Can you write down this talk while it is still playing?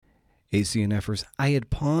ACNFers, I had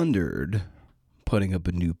pondered putting up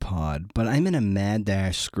a new pod, but I'm in a mad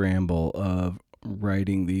dash scramble of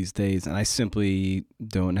writing these days, and I simply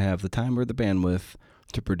don't have the time or the bandwidth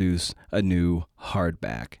to produce a new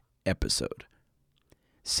hardback episode.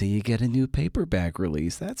 So you get a new paperback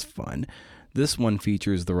release. That's fun. This one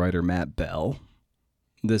features the writer Matt Bell.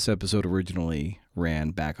 This episode originally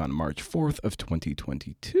ran back on March 4th of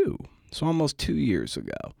 2022, so almost 2 years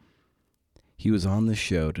ago. He was on the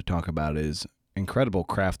show to talk about his incredible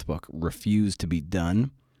craft book, Refuse to Be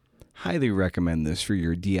Done. Highly recommend this for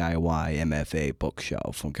your DIY MFA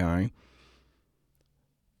bookshelf, okay?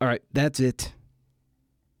 All right, that's it.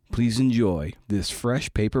 Please enjoy this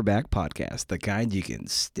fresh paperback podcast, the kind you can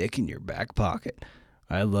stick in your back pocket.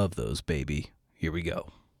 I love those, baby. Here we go.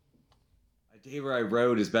 A day where I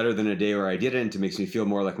wrote is better than a day where I didn't. It makes me feel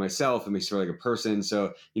more like myself. It makes me feel like a person.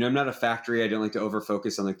 So, I'm not a factory. I don't like to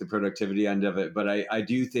over-focus on the productivity end of it. But I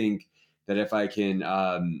do think that if I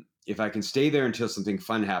can stay there until something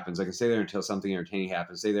fun happens, I can stay there until something entertaining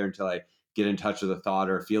happens, stay there until I get in touch with a thought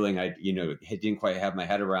or a feeling I didn't quite have my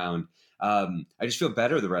head around. I just feel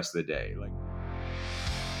better the rest of the day.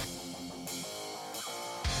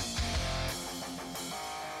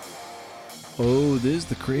 Oh, this is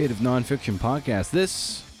the Creative Nonfiction Podcast.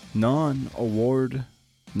 This non-award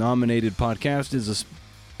nominated podcast is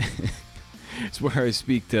it's where I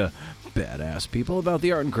speak to badass people about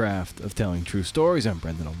the art and craft of telling true stories. I'm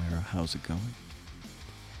Brendan O'Mara. How's it going?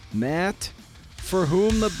 Matt, for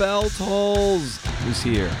whom the bell tolls, is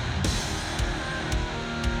here.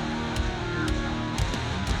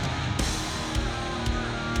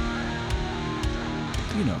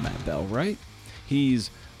 You know Matt Bell, right?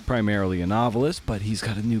 He's primarily a novelist, but he's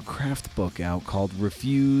got a new craft book out called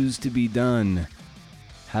Refuse to Be Done.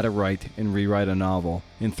 How to Write and Rewrite a Novel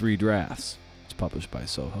in 3 Drafts. It's published by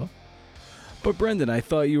Soho. But Brendan, I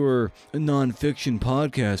thought you were a nonfiction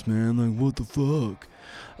podcast, man. Like, what the fuck?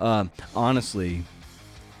 Honestly,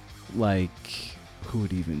 who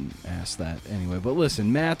would even ask that anyway? But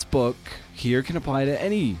listen, Matt's book here can apply to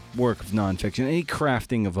any work of nonfiction, any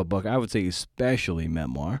crafting of a book. I would say especially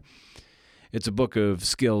memoir. It's a book of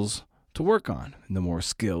skills to work on. And the more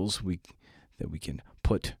skills that we can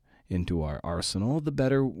put into our arsenal, the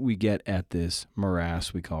better we get at this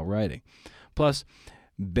morass we call writing. Plus,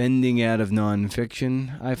 bending out of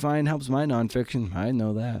nonfiction, I find, helps my nonfiction. I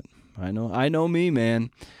know that. I know me,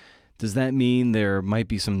 man. Does that mean there might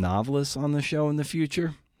be some novelists on the show in the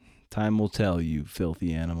future? Time will tell, you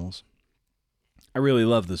filthy animals. I really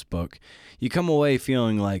love this book. You come away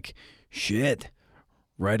feeling like, shit,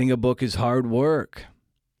 writing a book is hard work,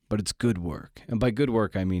 but it's good work. And by good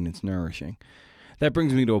work, I mean it's nourishing. That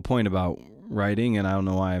brings me to a point about writing, and I don't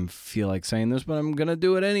know why I feel like saying this, but I'm going to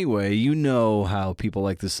do it anyway. You know how people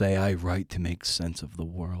like to say, I write to make sense of the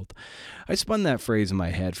world. I spun that phrase in my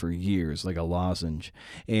head for years like a lozenge,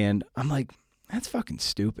 and I'm like, that's fucking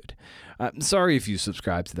stupid. I'm sorry if you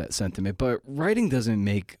subscribe to that sentiment, but writing doesn't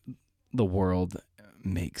make the world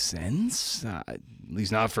make sense. At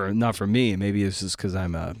least not for me. Maybe it's just because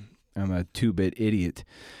I'm a 2-bit idiot.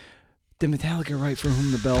 Did Metallica write For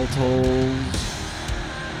Whom the Bell Tolls?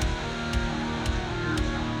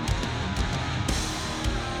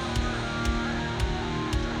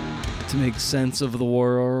 To make sense of the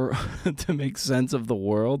world? To make sense of the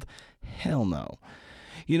world? Hell no.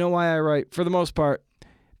 You know why I write? For the most part,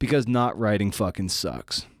 because not writing fucking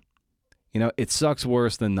sucks. It sucks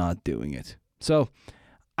worse than not doing it. So,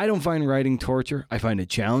 I don't find writing torture. I find it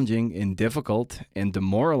challenging and difficult and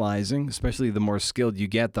demoralizing, especially the more skilled you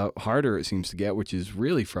get, the harder it seems to get, which is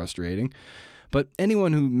really frustrating. But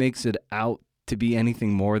anyone who makes it out to be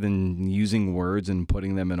anything more than using words and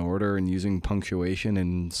putting them in order and using punctuation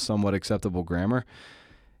and somewhat acceptable grammar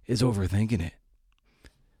is overthinking it.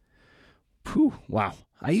 Whew, wow.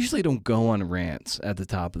 I usually don't go on rants at the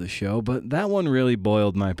top of the show, but that one really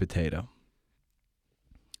boiled my potato.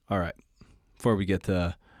 All right. Before we get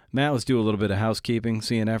to Matt, let's do a little bit of housekeeping.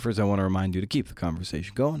 CNFers, I want to remind you to keep the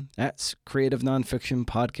conversation going. That's Creative Nonfiction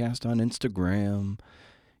Podcast on Instagram.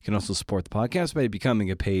 You can also support the podcast by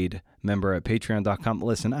becoming a paid member at patreon.com.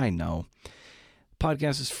 Listen, I know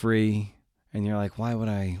podcast is free, and you're like, why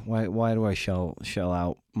do I shell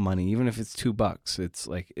out money, even if it's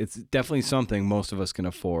 $2? It's definitely something most of us can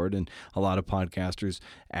afford, and a lot of podcasters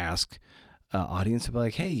ask audience to be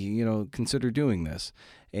like, hey, consider doing this,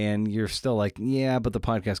 and you're still like, yeah, but the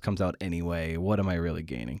podcast comes out anyway. What am I really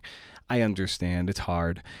gaining? I understand it's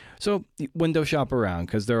hard, so window shop around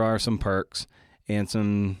because there are some perks and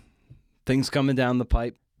some things coming down the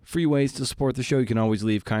pipe. Free ways to support the show. You can always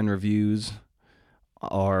leave kind reviews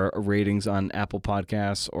or ratings on Apple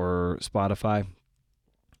Podcasts or Spotify.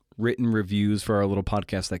 written reviews for our little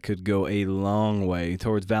podcast, that could go a long way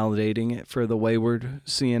towards validating it for the wayward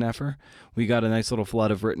CNFer. We got a nice little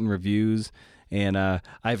flood of written reviews, and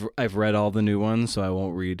I've read all the new ones, so I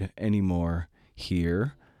won't read any more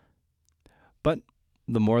here. But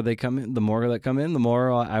the more that come in, the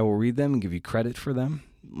more I will read them and give you credit for them.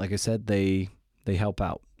 Like I said, they help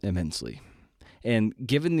out immensely. And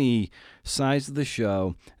given the size of the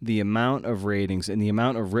show, the amount of ratings, and the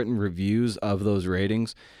amount of written reviews of those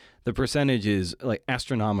ratings, the percentage is like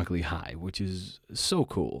astronomically high, which is so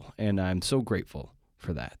cool. And I'm so grateful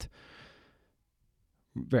for that.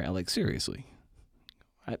 Very, like, seriously.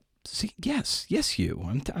 Yes,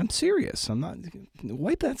 you. I'm serious. I'm not.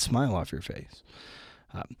 Wipe that smile off your face.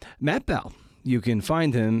 Matt Bell. You can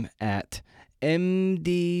find him at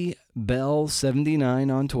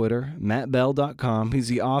MDBell79 on Twitter, mattbell.com. He's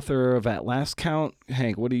the author of At Last Count.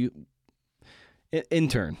 Hank, what do you...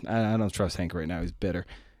 Intern. I don't trust Hank right now. He's bitter.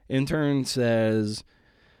 Intern says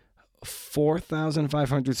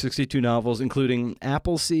 4,562 novels, including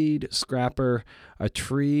Appleseed, Scrapper, A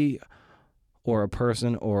Tree, or a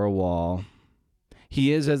Person, or a Wall.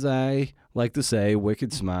 He is, as I like to say,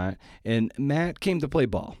 wicked smart. And Matt came to play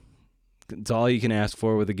ball. It's all you can ask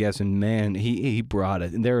for with a guest, and man, he brought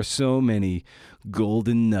it. And there are so many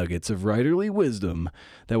golden nuggets of writerly wisdom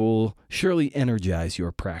that will surely energize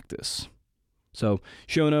your practice. So,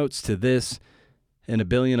 show notes to this and a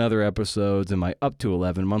billion other episodes in my up to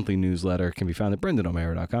 11 monthly newsletter can be found at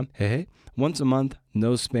brendanomeara.com. Hey, once a month,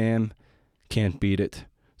 no spam, can't beat it.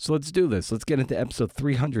 So let's do this. Let's get into episode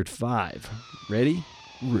 305. Ready?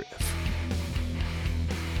 Riff.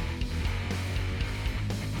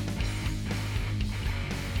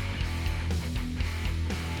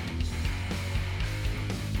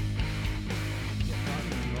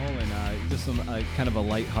 Just some kind of a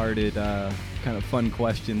lighthearted, kind of fun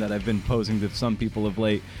question that I've been posing to some people of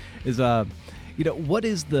late is, what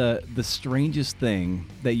is the strangest thing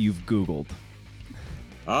that you've Googled?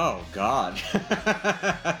 Oh, God.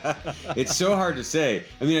 It's so hard to say.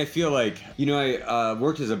 I mean, I feel like, I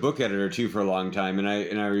worked as a book editor, too, for a long time. And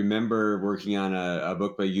I remember working on a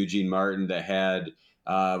book by Eugene Martin that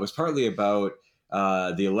was partly about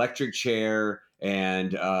the electric chair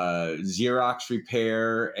and Xerox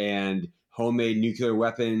repair and homemade nuclear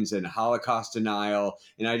weapons and Holocaust denial.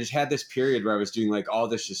 And I just had this period where I was doing like all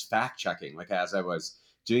this just fact checking, like as I was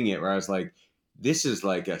doing it, where I was like, this is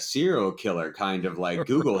like a serial killer kind of like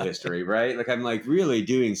Google history, right? Like I'm like really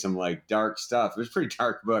doing some like dark stuff. It was a pretty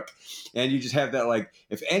dark book. And you just have that, like,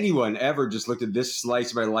 if anyone ever just looked at this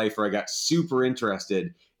slice of my life where I got super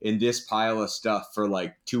interested in this pile of stuff for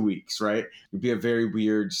like 2 weeks, right? It'd be a very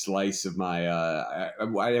weird slice of my, I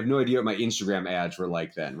have no idea what my Instagram ads were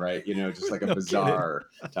like then, right? Just like a bizarre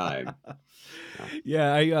time.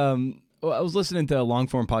 Yeah, I was listening to a long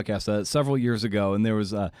form podcast several years ago, and there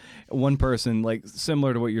was one person, like,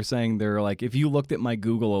 similar to what you're saying. They're like, if you looked at my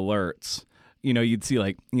Google alerts, you'd see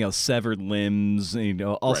like, severed limbs,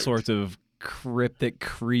 all sorts of cryptic,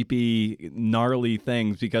 creepy, gnarly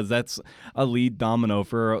things, because that's a lead domino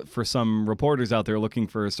for some reporters out there looking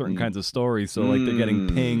for certain kinds of stories. So like they're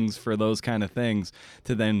getting pings for those kind of things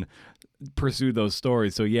to then pursue those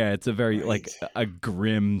stories. So yeah, it's a very like a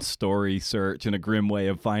grim story search and a grim way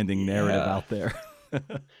of finding narrative out there.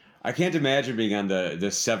 I can't imagine being on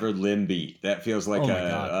the severed limb beat. That feels like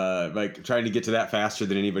like trying to get to that faster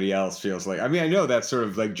than anybody else feels like. I mean, I know that's sort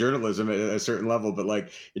of like journalism at a certain level, but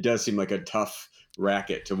like it does seem like a tough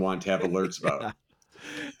racket to want to have alerts about.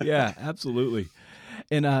 Yeah, absolutely.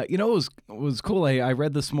 And it was cool. I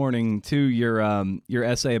read this morning too your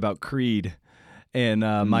essay about Creed and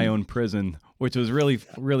my own prison, which was really,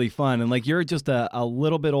 really fun. And like, you're just a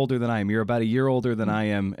little bit older than I am. You're about a year older than I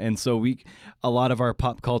am. And so a lot of our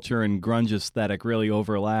pop culture and grunge aesthetic really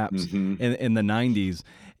overlaps in the 90s.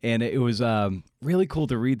 And it was really cool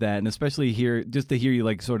to read that. And especially just to hear you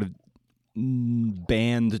like sort of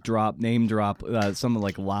name drop some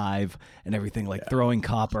like live and everything, like Throwing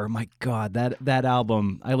Copper. My God, that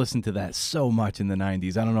album, I listened to that so much in the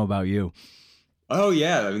 90s. I don't know about you. Oh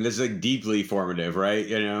yeah, I mean this is like deeply formative, right?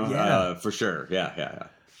 For sure. Yeah.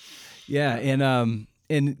 And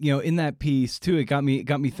in that piece too, it got me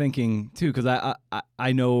thinking too, because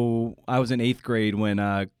I know I was in 8th grade when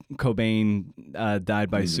Cobain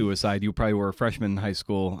died by suicide. You probably were a freshman in high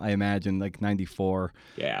school, I imagine, like 94.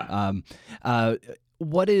 Yeah.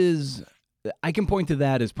 I can point to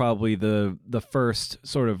that as probably the first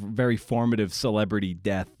sort of very formative celebrity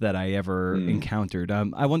death that I ever encountered.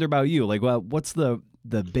 I wonder about you. Like, well, what's the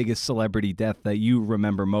biggest celebrity death that you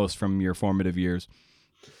remember most from your formative years?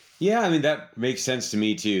 Yeah, I mean that makes sense to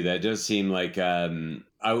me too. That does seem like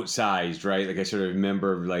outsized, right? Like I sort of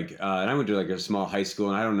remember and I went to like a small high school,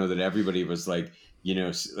 and I don't know that everybody was like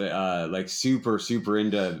like super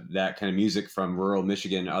into that kind of music from rural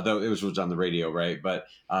Michigan, although it was on the radio, right? But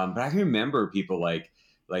I can remember people like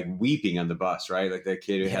weeping on the bus, right? Like that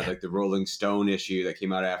kid who had Yeah, like the Rolling Stone issue that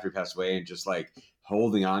came out after he passed away, and just like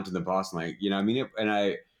holding on to the bus, and like I mean, and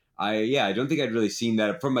I don't think I'd really seen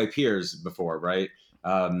that from my peers before, right?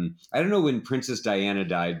 I don't know when Princess Diana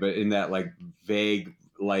died, but in that like vague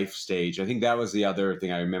life stage, I think that was the other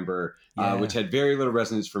thing I remember, which yeah. had very little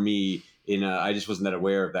resonance for me. I just wasn't that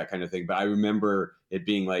aware of that kind of thing, but I remember it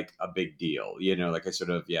being like a big deal, like a sort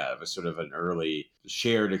of it was sort of an early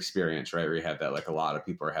shared experience, right, where you had that like a lot of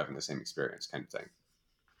people are having the same experience, kind of thing.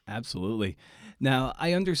 Absolutely. Now,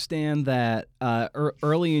 I understand that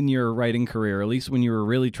early in your writing career, at least when you were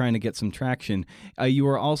really trying to get some traction, you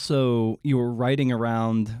were writing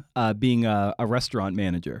around being a restaurant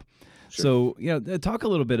manager. Sure. So, talk a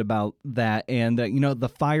little bit about that and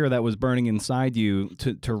the fire that was burning inside you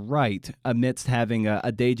to write amidst having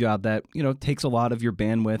a day job that takes a lot of your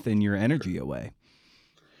bandwidth and your energy away.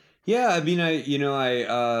 Yeah, I mean,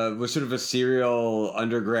 I was sort of a serial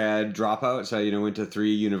undergrad dropout. So I went to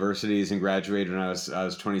three universities and graduated when I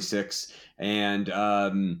was 26, and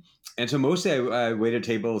so mostly I waited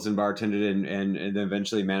tables and bartended and then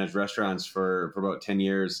eventually managed restaurants for about 10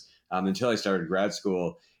 years, until I started grad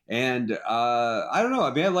school. And I don't know.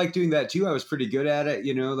 I mean, I like doing that too. I was pretty good at it.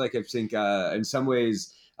 Like I think in some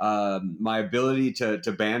ways my ability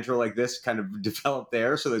to banter like this kind of developed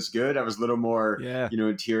there, so that's good. I was a little more Yeah.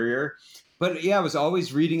 interior, but yeah, I was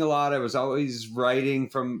always reading a lot. I was always writing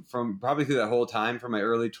from probably through that whole time, from my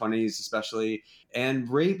early 20s especially. And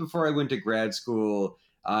right before I went to grad school,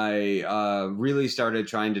 I really started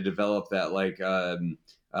trying to develop that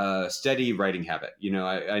steady writing habit.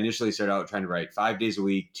 I initially started out trying to write 5 days a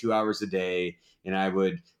week, 2 hours a day, and I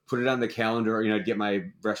would put it on the calendar. I'd get my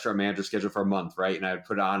restaurant manager schedule for a month, right? And I'd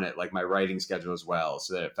put on it like my writing schedule as well,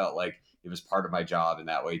 so that it felt like it was part of my job in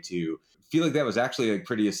that way too. I feel like that was actually like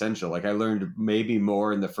pretty essential. Like I learned maybe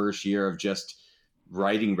more in the first year of just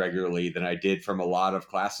writing regularly than I did from a lot of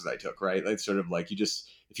classes I took, right? Like sort of like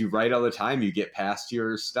if you write all the time, you get past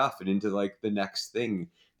your stuff and into like the next thing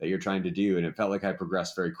that you're trying to do. And it felt like I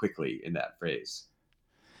progressed very quickly in that phase.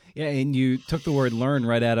 Yeah, and you took the word "learn"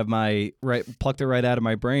 plucked it right out of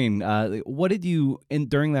my brain. What did you, in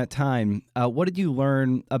during that time? What did you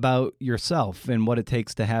learn about yourself and what it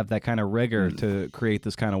takes to have that kind of rigor Hmm. to create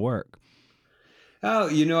this kind of work? Oh,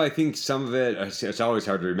 I think some of it, it's always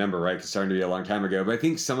hard to remember, right? 'Cause it's starting to be a long time ago. But I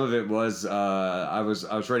think some of it was, I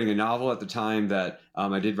was writing a novel at the time that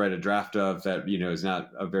I did write a draft of that, is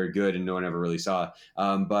not very good and no one ever really saw.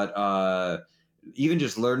 But even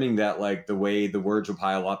just learning that, like the way the words will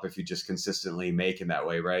pile up if you just consistently make in that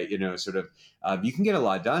way, right? Sort of, you can get a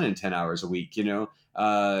lot done in 10 hours a week,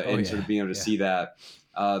 Oh and sort yeah, of being able to yeah. see that.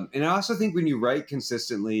 And I also think when you write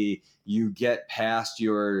consistently, you get past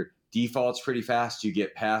your defaults pretty fast. You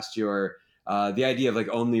get past your the idea of like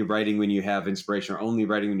only writing when you have inspiration or only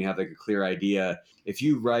writing when you have like a clear idea. If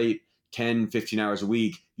you write 10, 15 hours a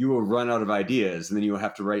week, you will run out of ideas, and then you will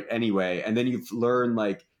have to write anyway. And then you've learned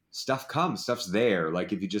like stuff's there.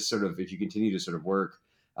 Like if you continue to sort of work,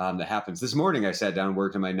 that happens. This morning I sat down and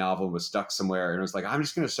worked on my novel and was stuck somewhere, and I was like, I'm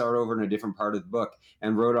just going to start over in a different part of the book,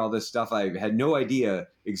 and wrote all this stuff I had no idea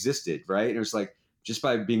existed, right? And it was like, just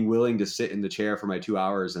by being willing to sit in the chair for my 2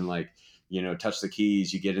 hours and like touch the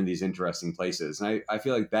keys, you get in these interesting places. And I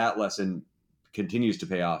feel like that lesson continues to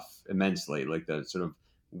pay off immensely. Like the sort of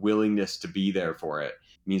willingness to be there for it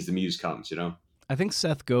means the muse comes. I think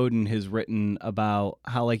Seth Godin has written about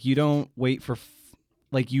how like you don't wait for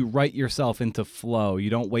like you write yourself into flow.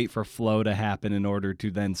 You don't wait for flow to happen in order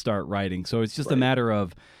to then start writing. So it's just a Right. matter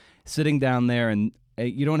of sitting down there and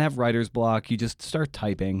you don't have writer's block. You just start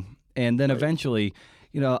typing, and then Right.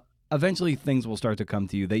 you know, eventually things will start to come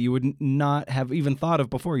to you that you would not have even thought of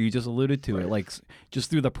before. You just alluded to it, Right. like just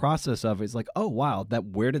through the process of it, it's like, oh wow, that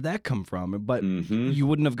where did that come from? But Mm-hmm. you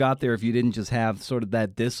wouldn't have got there if you didn't just have sort of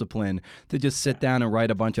that discipline to just sit down and write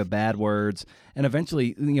a bunch of bad words, and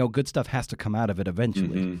eventually, good stuff has to come out of it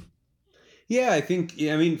eventually. Mm-hmm. Yeah, I think,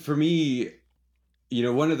 I mean, for me,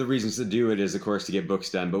 one of the reasons to do it is, of course, to get books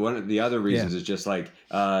done. But one of the other Yeah. reasons is just like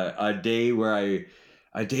a day where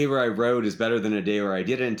I wrote is better than a day where I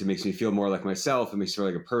didn't. It makes me feel more like myself. It makes me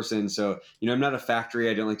feel like a person. So, I'm not a factory.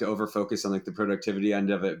 I don't like to over focus on like the productivity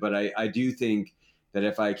end of it. But I do think that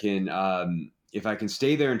if I can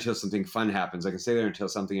stay there until something fun happens, I can stay there until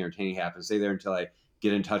something entertaining happens, stay there until I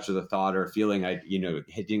get in touch with a thought or a feeling I,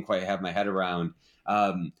 didn't quite have my head around,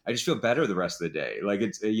 I just feel better the rest of the day. Like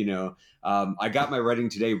it's, I got my writing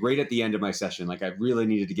today right at the end of my session. Like I really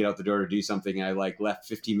needed to get out the door to do something. And I like left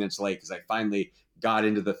 15 minutes late because I finally got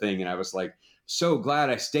into the thing. And I was like, so glad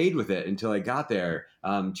I stayed with it until I got there.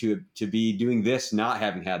 To be doing this, not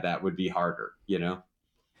having had that would be harder,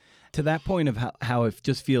 To that point of how it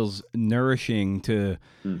just feels nourishing to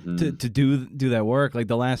Mm-hmm. to do that work. Like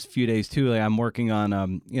the last few days too, like I'm working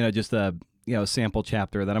on just a sample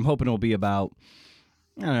chapter that I'm hoping will be about,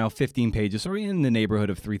 I don't know, 15 pages, or in the neighborhood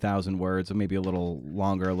of 3,000 words, or maybe a little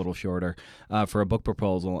longer, a little shorter, for a book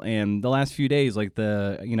proposal. And the last few days, like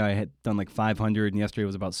I had done like 500, and yesterday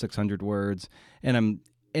was about 600 words. And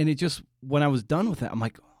it just, when I was done with it, I'm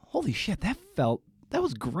like, holy shit, that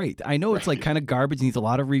was great. I know it's like kind of garbage, needs a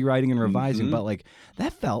lot of rewriting and revising, Mm-hmm. but like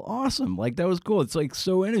that felt awesome. Like that was cool. It's like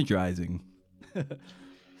so energizing.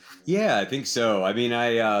 Yeah, I think so. I mean,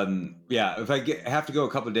 if I have to go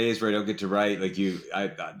a couple of days where I don't get to write, like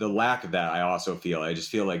the lack of that, I also feel. I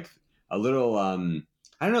just feel like a little, I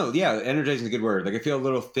don't know. Yeah, energizing is a good word. Like I feel a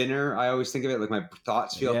little thinner. I always think of it like my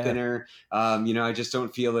thoughts feel Yeah. thinner. I just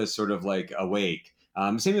don't feel as sort of like awake.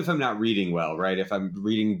 Same if I'm not reading well, right? If I'm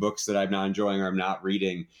reading books that I'm not enjoying or I'm not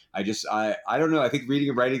reading, I don't know. I think reading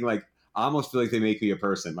and writing, like, I almost feel like they make me a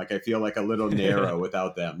person. Like I feel like a little narrow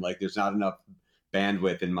without them. Like there's not enough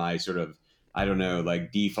bandwidth in my sort of, I don't know,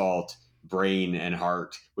 like default brain and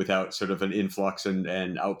heart without sort of an influx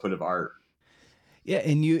and output of art. Yeah,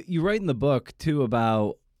 and you write in the book too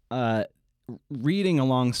about uh, reading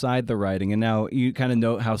alongside the writing, and now you kind of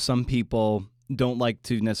note how some people don't like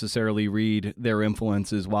to necessarily read their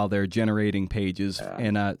influences while they're generating pages,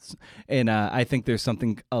 Yeah. and I think there's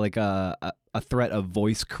something like a threat of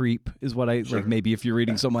voice creep is what I Sure. like. Maybe if you're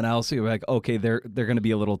reading someone else, you're like, okay, they're going to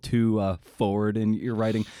be a little too forward in your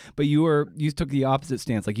writing, but you took the opposite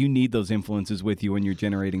stance. Like you need those influences with you when you're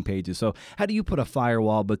generating pages. So how do you put a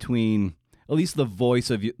firewall between at least the voice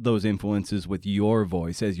of those influences with your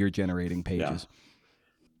voice as you're generating Yeah. pages?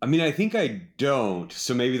 I mean, I think I don't,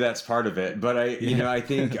 so maybe that's part of it. But Yeah. I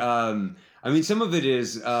think, I mean, some of it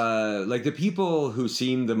is like the people who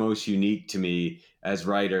seem the most unique to me as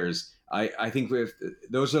writers. I think with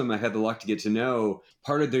those of them I had the luck to get to know,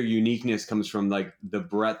 part of their uniqueness comes from like the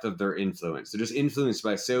breadth of their influence. They're just influenced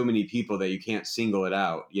by so many people that you can't single it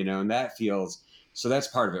out, and that feels, so that's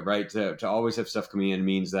part of it, right? To always have stuff coming in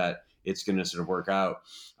means that it's going to sort of work out.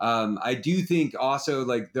 I do think also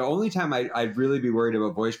like the only time I'd really be worried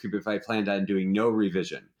about voice creep if I planned on doing no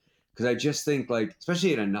revision. Because I just think like,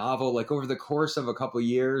 especially in a novel, like over the course of a couple of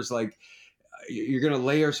years, like you're going to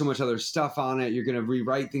layer so much other stuff on it. You're going to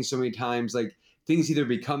rewrite things so many times. Like things either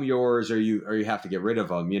become yours or you have to get rid of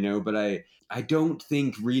them, But I don't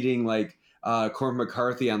think reading like Cormac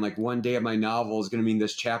McCarthy on like one day of my novel is going to mean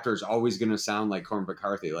this chapter is always going to sound like Cormac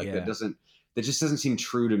McCarthy. Like Yeah. that just doesn't seem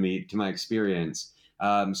true to me, to my experience.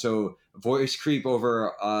 So voice creep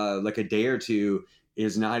over like a day or two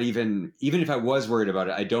is not even if I was worried about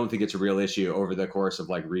it, I don't think it's a real issue over the course of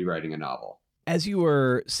like rewriting a novel. As you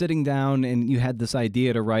were sitting down and you had this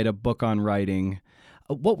idea to write a book on writing,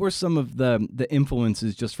 what were some of the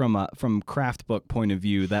influences just from craft book point of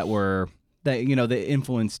view that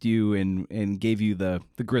influenced you and gave you the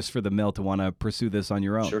grist for the mill to want to pursue this on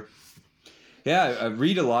your own? Sure. Yeah, I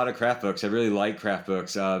read a lot of craft books. I really like craft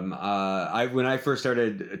books. When I first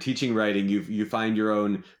started teaching writing, you find your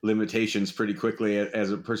own limitations pretty quickly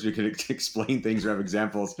as a person who can explain things or have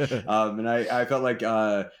examples. And I felt like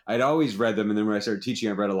I'd always read them, and then when I started teaching,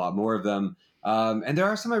 I read a lot more of them. And there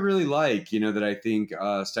are some I really like, that I think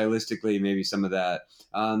stylistically maybe some of that.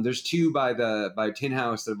 There's two by Tin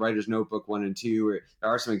House, the Writer's Notebook 1 and 2. Where there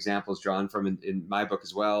are some examples drawn from in my book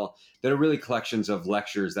as well. That are really collections of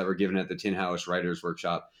lectures that were given at the Tin House Writers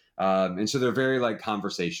Workshop. And so they're very like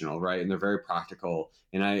conversational, right? And they're very practical.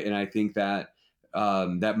 And I think that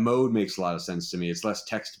that mode makes a lot of sense to me. It's less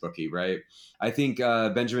textbooky, right? I think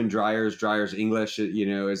Benjamin Dreyer's English,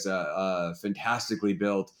 is a fantastically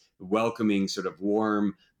built, welcoming, sort of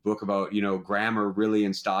warm book about grammar, really,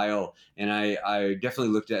 and style. And I definitely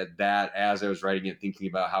looked at that as I was writing it, thinking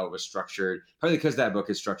about how it was structured. Partly because that book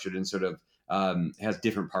is structured in sort of has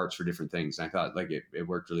different parts for different things. And I thought like it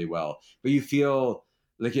worked really well. But you feel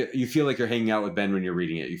like you're hanging out with Ben when you're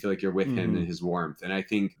reading it. You feel like you're with him in his warmth. And I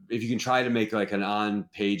think if you can try to make like an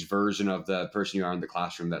on-page version of the person you are in the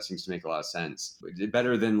classroom, that seems to make a lot of sense.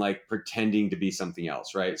 Better than like pretending to be something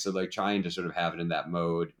else, right? So like trying to sort of have it in that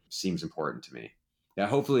mode seems important to me.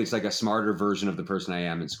 hopefully it's like a smarter version of the person I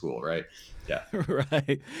am in school, right? Yeah.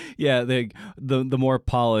 Right. Yeah, the more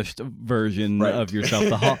polished version Right. of yourself,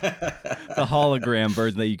 the hologram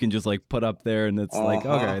version that you can just like put up there, and it's like,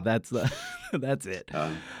 okay, Uh-huh. that's the that's it.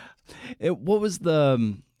 Um, What was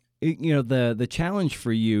the challenge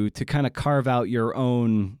for you to kind of carve out your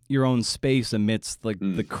own space amidst like the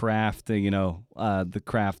mm, craft,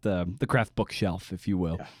 the craft bookshelf, if you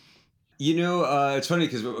will. yeah. It's funny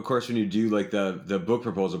because of course when you do like the book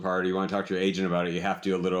proposal part, you want to talk to your agent about it. You have to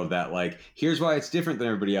do a little of that, like, here's why it's different than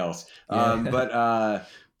everybody else. Yeah. But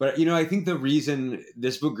I think the reason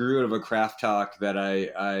this book grew out of a craft talk that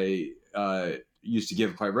I used to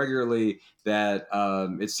give quite regularly, that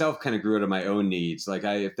itself kind of grew out of my own needs. Like,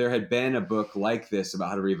 if there had been a book like this about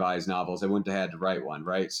how to revise novels, I wouldn't have had to write one,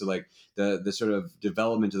 right? So like the sort of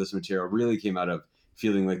development of this material really came out of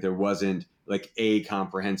feeling like there wasn't like a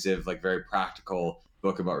comprehensive, like very practical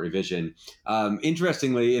book about revision.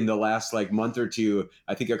 Interestingly, in the last like month or two,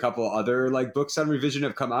 I think a couple other like books on revision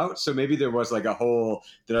have come out. So maybe there was like a hole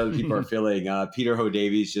that other people are filling. Peter Ho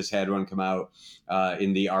Davies just had one come out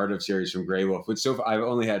in the Art of series from Grey Wolf, which so far I've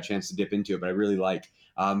only had a chance to dip into it, but I really like.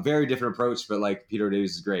 Very different approach, but like Peter Ho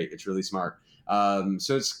Davies is great. It's really smart.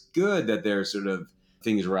 So it's good that there's sort of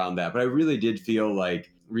things around that. But I really did feel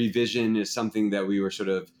like revision is something that we were sort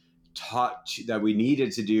of taught that we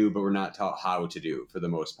needed to do, but we're not taught how to do for the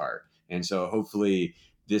most part. And so hopefully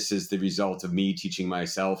this is the result of me teaching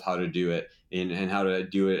myself how to do it and how to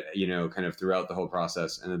do it, kind of throughout the whole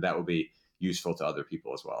process. And that will be useful to other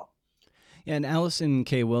people as well. And Allison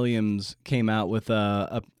K. Williams came out with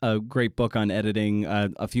a great book on editing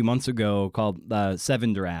a few months ago called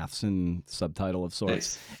Seven Drafts, and subtitle of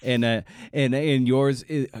sorts. Nice. And yours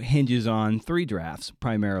hinges on 3 drafts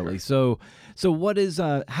primarily. Sure. So what is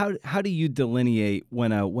how do you delineate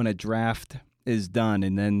when a draft is done,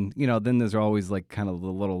 and then there's always like kind of the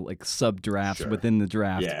little like sub drafts Sure. within the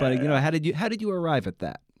draft. But Yeah. how did you arrive at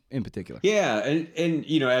that in particular? Yeah, and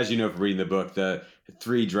as you know from reading the book, the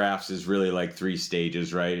 3 drafts is really like 3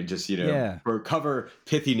 stages, right? It just Yeah. for cover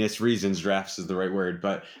pithiness reasons, drafts is the right word.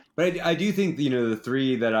 But I do think the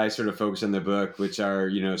 3 that I sort of focus on the book, which are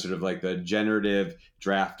sort of like the generative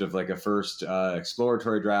draft of like a first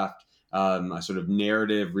exploratory draft, a sort of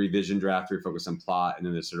narrative revision draft where you focus on plot, and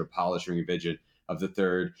then the sort of polishing revision of the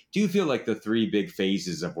third, do feel like the 3 big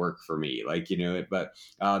phases of work for me. Like but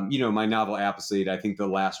my novel Appleseed, I think the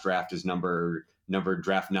last draft is numbered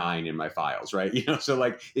draft 9 in my files, right? So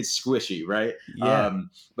like it's squishy, right? Yeah.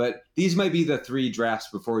 But these might be the 3 drafts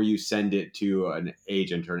before you send it to an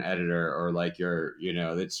agent or an editor, or like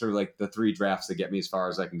it's sort of like the 3 drafts that get me as far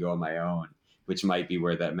as I can go on my own, which might be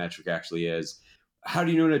where that metric actually is. How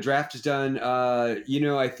do you know when a draft is done?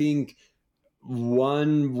 I think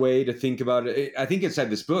one way to think about it, I think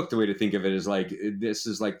inside this book, the way to think of it is like, this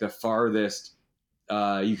is like the farthest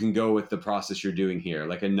you can go with the process you're doing here.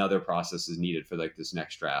 Like another process is needed for like this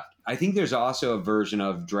next draft. I think there's also a version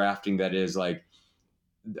of drafting that is like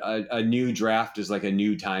a new draft is like a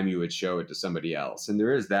new time you would show it to somebody else. And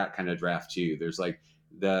there is that kind of draft too. There's like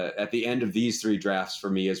at the end of these 3 drafts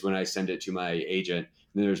for me is when I send it to my agent.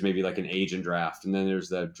 And then there's maybe like an agent draft, and then there's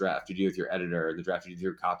the draft you do with your editor, and the draft you do with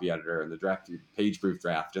your copy editor, and the draft page proof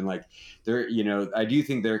draft. And like there, I do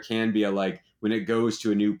think there can be a like when it goes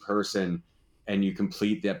to a new person and you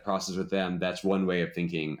complete that process with them. That's one way of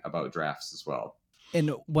thinking about drafts as well.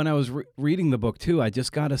 And when I was reading the book too, I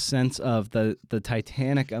just got a sense of the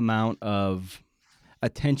titanic amount of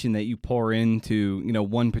attention that you pour into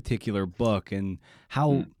one particular book, and how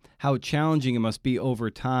Mm. how challenging it must be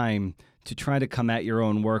over time to try to come at your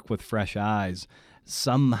own work with fresh eyes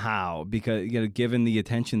somehow, because given the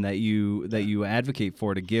attention that you advocate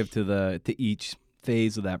for to give to each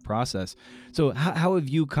phase of that process. So how have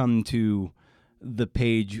you come to the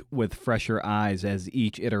page with fresher eyes as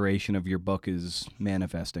each iteration of your book is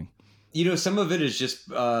manifesting? Some of it is just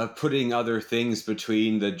putting other things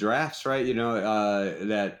between the drafts, right?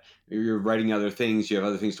 That you're writing other things, you have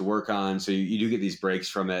other things to work on, so you do get these breaks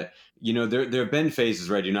from it. There have been phases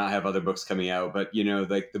where I do not have other books coming out, but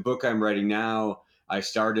like the book I'm writing now, I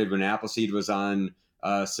started when Appleseed was on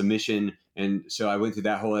submission, and so I went through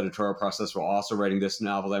that whole editorial process while also writing this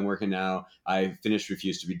novel that I'm working now. I finished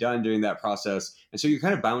Refused to Be Done during that process. And so you're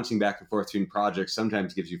kind of bouncing back and forth between projects.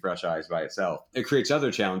 Sometimes gives you fresh eyes by itself. It creates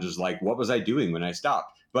other challenges like, what was I doing when I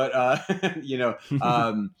stopped? But,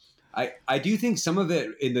 I do think some of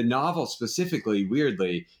it in the novel specifically,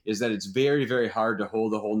 weirdly, is that it's very, very hard to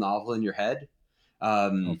hold the whole novel in your head. Oh,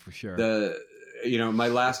 Um, for sure. the my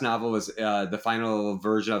last novel was the final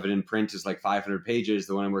version of it in print is like 500 pages.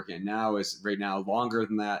 The one I'm working at now is right now longer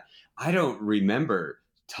than that. I don't remember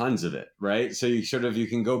tons of it, right? So you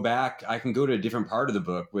can go back. I can go to a different part of the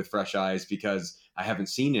book with fresh eyes because I haven't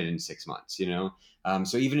seen it in 6 months, you know?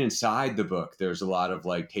 So even inside the book, there's a lot of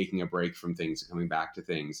like taking a break from things and coming back to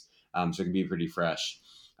things. So it can be pretty fresh.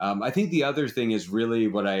 I think the other thing is really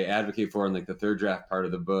what I advocate for in like the third draft part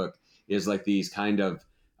of the book is like these kind of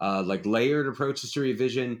like layered approaches to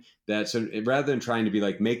revision that so rather than trying to be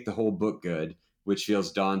like make the whole book good, which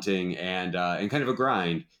feels daunting and kind of a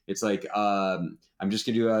grind. It's like I'm just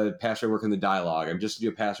gonna do a pass work on the dialogue. I'm just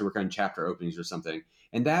gonna do a pass work on chapter openings or something,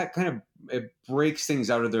 and that kind of it breaks things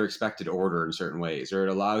out of their expected order in certain ways, or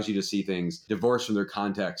it allows you to see things divorced from their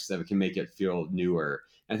context that can make it feel newer.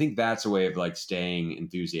 And I think that's a way of like staying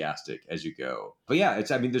enthusiastic as you go. But yeah,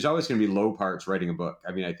 it's I mean, there's always going to be low parts writing a book.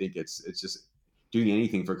 I mean, I think it's just doing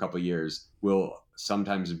anything for a couple of years will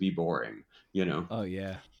sometimes be boring. You know. Oh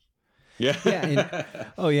yeah. Yeah. Yeah, and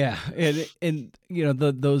oh yeah, and you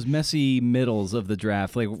know those messy middles of the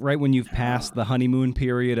draft, like right when you've passed the honeymoon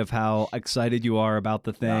period of how excited you are about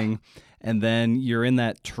the thing, and then you're in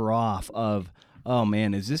that trough of, oh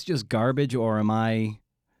man, is this just garbage or am I?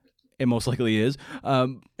 It most likely is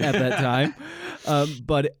at that time,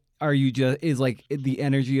 but are you just is like the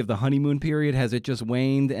energy of the honeymoon period, has it just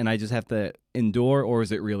waned and I just have to endure, or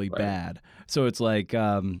is it really Right. bad? So it's like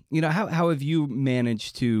you know how have you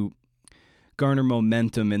managed to garner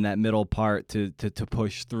momentum in that middle part to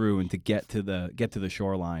push through and to get to the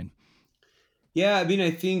shoreline? Yeah, I mean,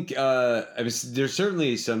 I think there's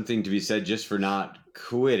certainly something to be said just for not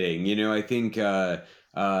quitting. You know, I think the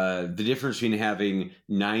difference between having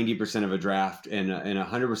 90% of a draft and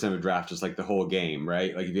 100% of a draft is like the whole game,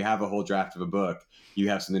 right? Like if you have a whole draft of a book, you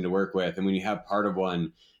have something to work with, and when you have part of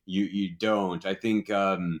one, you don't. I think.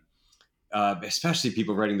 Especially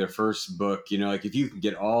people writing their first book, you know, like if you can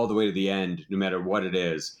get all the way to the end, no matter what it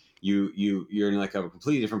is, you're in like a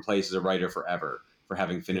completely different place as a writer forever for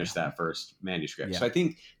having finished that first manuscript. Yeah. So I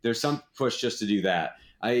think there's some push just to do that.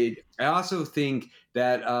 I also think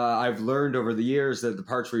that I've learned over the years that the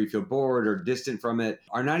parts where you feel bored or distant from it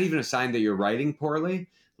are not even a sign that you're writing poorly.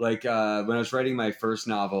 Like when I was writing my first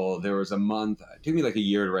novel, there was a month. It took me like a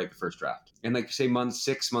year to write the first draft, and like say month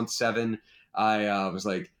 6, month 7, I was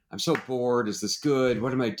like, I'm so bored. Is this good?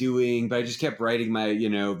 What am I doing? But I just kept writing my, you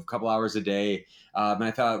know, a couple hours a day. And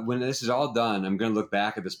I thought, when this is all done, I'm going to look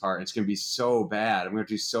back at this part and it's going to be so bad. I'm going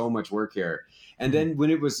to do so much work here. And then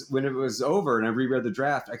when it was over and I reread the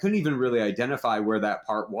draft, I couldn't even really identify where that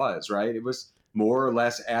part was, right? It was more or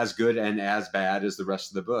less as good and as bad as the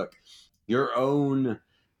rest of the book. Your own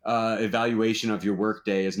evaluation of your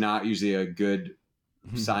workday is not usually a good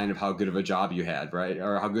sign of how good of a job you had, right?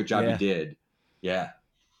 Or how good job you did. Yeah.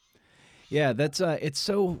 Yeah, that's it's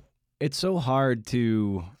so hard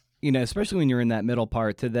to, you know, especially when you're in that middle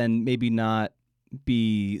part, to then maybe not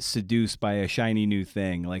be seduced by a shiny new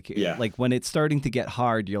thing. Like like when it's starting to get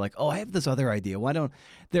hard, you're like, "Oh, I have this other idea. Why don't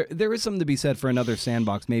there is something to be said for another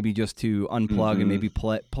sandbox, maybe just to unplug and maybe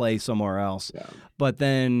play somewhere else." Yeah. But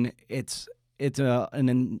then it's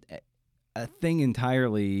a thing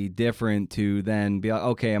entirely different to then be like,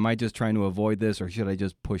 okay, am I just trying to avoid this or should I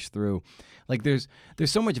just push through? Like there's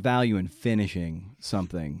so much value in finishing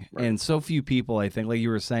something. Right. And so few people, I think, like you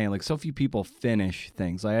were saying, like so few people finish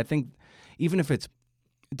things. Like I think even if it's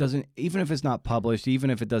not published, even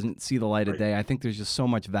if it doesn't see the light of day, I think there's just so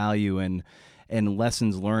much value and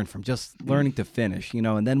lessons learned from just learning to finish, you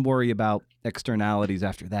know, and then worry about externalities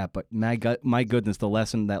after that. But my goodness, the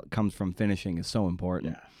lesson that comes from finishing is so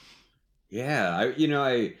important. Yeah,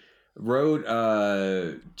 I wrote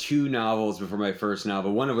 2 novels before my first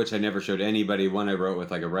novel, one of which I never showed anybody. One I wrote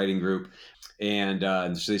with like a writing group, and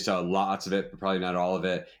so they saw lots of it, but probably not all of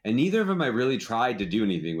it. And neither of them I really tried to do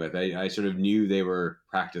anything with. I sort of knew they were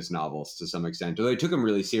practice novels to some extent, although I took them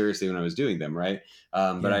really seriously when I was doing them, right?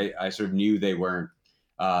 But I sort of knew they weren't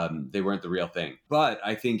the real thing. But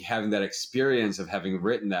I think having that experience of having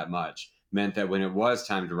written that much meant that when it was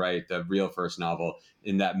time to write the real first novel,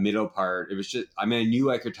 in that middle part, it was just, I mean, I knew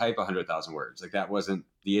I could type 100,000 words. Like that wasn't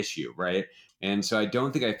the issue, right? And so I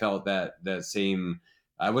don't think I felt that same,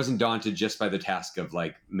 I wasn't daunted just by the task of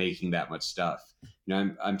like making that much stuff. You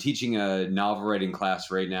know, I'm teaching a novel writing class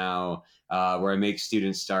right now where I make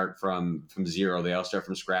students start from zero. They all start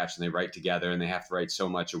from scratch and they write together and they have to write so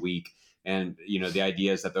much a week. And, you know, the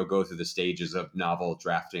idea is that they'll go through the stages of novel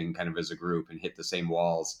drafting kind of as a group and hit the same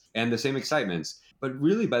walls and the same excitements. But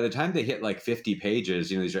really, by the time they hit like 50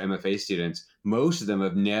 pages, you know, these are MFA students, most of them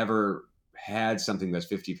have never had something that's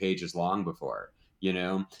 50 pages long before. You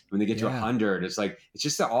know, when they get to 100, it's like, it's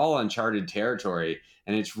just all uncharted territory.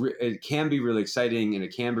 And it can be really exciting and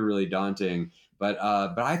it can be really daunting. But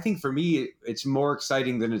I think for me, it's more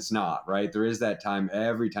exciting than it's not, right? There is that time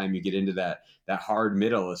every time you get into that hard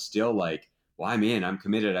middle is still like, well, I'm in, I'm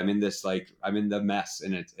committed, I'm in this, like, I'm in the mess,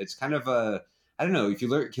 and it's kind of a, I don't know, if you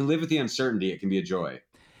can live with the uncertainty, it can be a joy.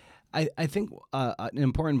 I think an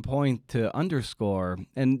important point to underscore,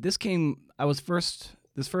 and this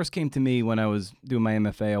first came to me when I was doing my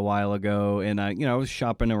MFA a while ago, and I was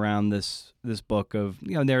shopping around this book of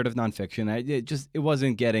narrative nonfiction. It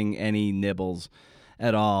wasn't getting any nibbles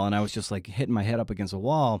at all, and I was just like hitting my head up against a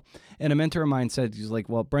wall. And a mentor of mine said, he's like,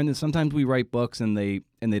 "Well, Brendan, sometimes we write books and they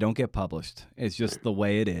don't get published. It's just the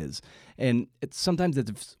way it is. And sometimes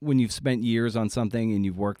it's when you've spent years on something and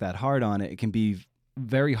you've worked that hard on it, it can be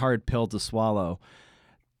very hard pill to swallow,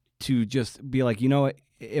 to just be like,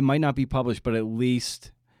 it might not be published, but at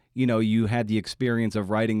least you had the experience of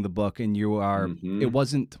writing the book, and it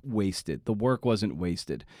wasn't wasted. The work wasn't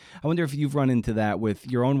wasted. I wonder if you've run into that with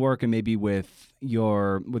your own work and maybe with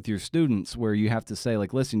your students, where you have to say,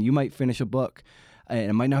 like, listen, you might finish a book and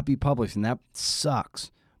it might not be published, and that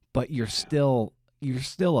sucks, but you're still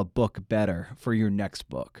a book better for your next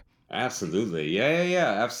book. Absolutely.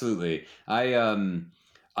 Yeah, absolutely.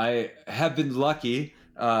 I have been lucky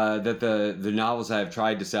that the novels I have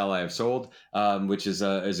tried to sell, I have sold, which is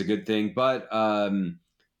a good thing. But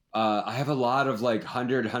I have a lot of like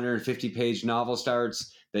 150 page novel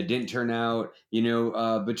starts that didn't turn out.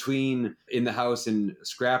 Between In the House and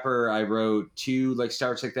Scrapper, I wrote 2 like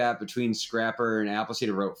starts like that. Between Scrapper and Appleseed,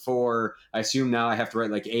 I wrote 4. I assume now I have to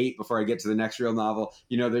write like 8 before I get to the next real novel.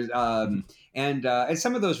 There's and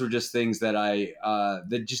some of those were just things that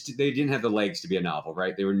they didn't have the legs to be a novel,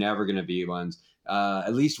 right? They were never going to be ones.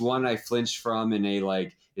 At least one I flinched from in a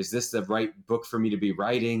like, is this the right book for me to be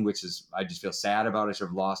writing? Which is, I just feel sad about. I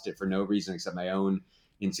sort of lost it for no reason except my own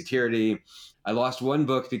insecurity. I lost one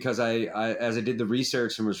book because as I did the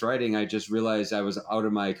research and was writing, I just realized I was out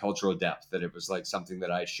of my cultural depth, that it was like something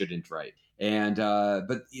that I shouldn't write. And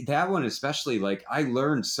but that one especially, like, I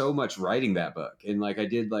learned so much writing that book, and like I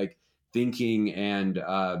did like thinking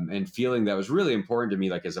and feeling that was really important to me,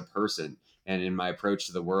 like as a person and in my approach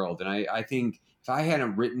to the world. And I think if I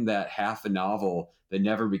hadn't written that half a novel that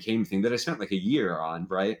never became a thing that I spent like a year on,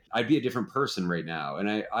 right, I'd be a different person right now. And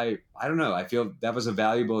I don't know. I feel that was a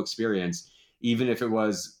valuable experience, even if it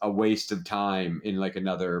was a waste of time in like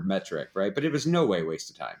another metric, right? But it was no way a waste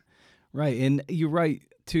of time. Right. And you're right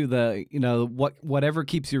to whatever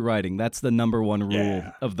keeps you writing, that's the number one rule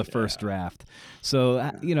of the first draft. So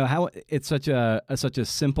how it's such a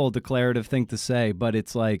simple declarative thing to say, but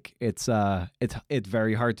it's like it's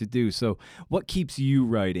very hard to do. So what keeps you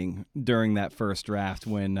writing during that first draft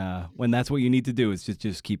when that's what you need to do, is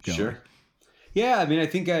just keep going? Sure. Yeah, I mean, I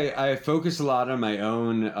think I focus a lot on my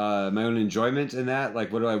own enjoyment in that.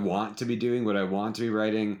 Like, what do I want to be doing? What I want to be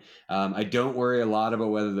writing? I don't worry a lot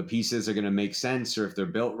about whether the pieces are going to make sense or if they're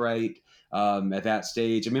built right at that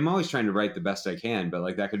stage. I mean, I'm always trying to write the best I can, but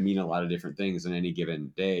like that could mean a lot of different things on any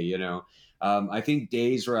given day. I think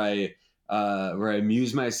days where I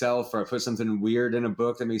amuse myself, or I put something weird in a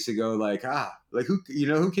book that makes it go like, like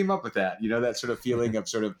who came up with that? That sort of feeling of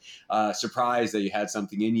sort of surprise that you had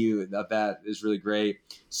something in you. That is really great.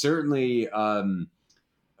 Certainly,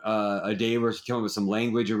 a day where you come up with some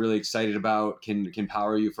language you're really excited about can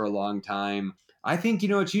power you for a long time. I think,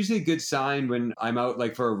 it's usually a good sign when I'm out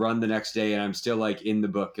like for a run the next day and I'm still like in the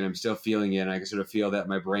book and I'm still feeling it, and I can sort of feel that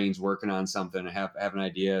my brain's working on something. I have an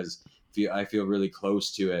idea. I feel really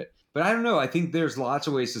close to it. But I don't know. I think there's lots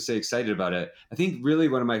of ways to stay excited about it. I think really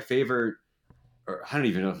one of my favorite, or I don't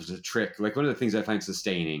even know if it's a trick, like one of the things I find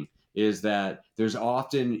sustaining is that there's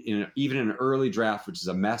often, even in an early draft, which is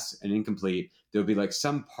a mess and incomplete, there'll be like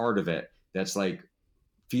some part of it that's like,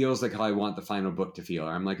 feels like how I want the final book to feel.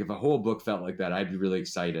 Or I'm like, if a whole book felt like that, I'd be really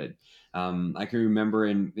excited. I can remember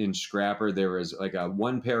in Scrapper, there was like a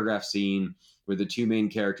 1-paragraph scene where the 2 main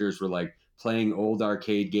characters were like playing old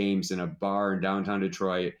arcade games in a bar in downtown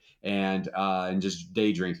Detroit and just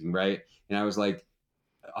day drinking, right? And I was like,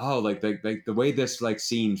 oh, like the way this like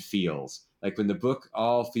scene feels, like when the book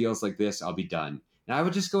all feels like this, I'll be done. And I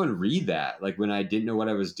would just go and read that, like when I didn't know what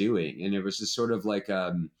I was doing, and it was just sort of like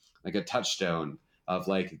a touchstone of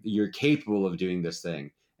like, you're capable of doing this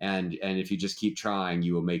thing, and if you just keep trying,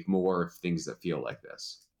 you will make more things that feel like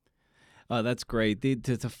this. Oh, that's great.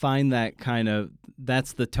 To find that kind of,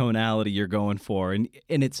 that's the tonality you're going for, and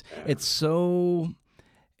it's so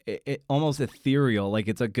almost ethereal, like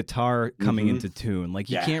it's a guitar coming into tune. Like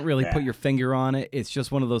you can't really put your finger on it. It's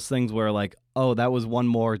just one of those things where like, oh, that was one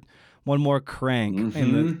more crank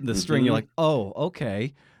in the string. You're like, oh,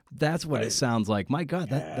 okay, That's what it right? sounds like. My God,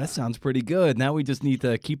 that Yeah. sounds pretty good. Now we just need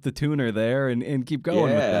to keep the tuner there and keep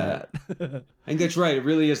going with Yeah. that. I think that's right. It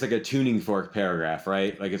really is like a tuning fork paragraph,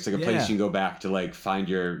 right? Like it's like a place Yeah. you can go back to like find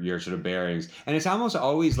your sort of bearings. And it's almost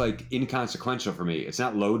always like inconsequential for me. It's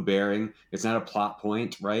not load bearing. It's not a plot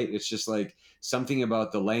point, right? It's just like something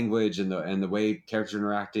about the language and the way characters are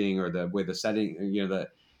interacting or the way the setting, the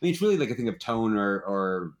I mean it's really like a thing of tone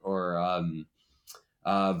or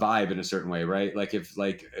vibe in a certain way, right? Like if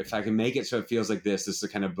I can make it so it feels like this is the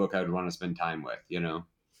kind of book I would want to spend time with.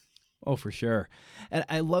 Oh, for sure. And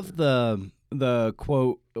I love the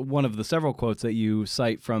quote, one of the several quotes that you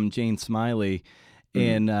cite from Jane Smiley.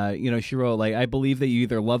 Mm. And she wrote, like, I believe that you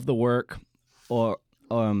either love the work or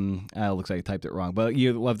it looks like I typed it wrong, but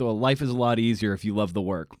you love the life is a lot easier if you love the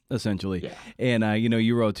work, essentially. Yeah. And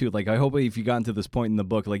you wrote too, like, I hope if you gotten to this point in the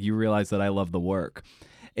book, like, you realize that I love the work.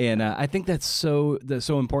 And I think that's so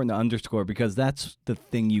important to underscore, because that's the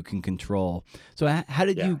thing you can control. So how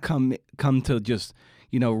did Yeah. you come to just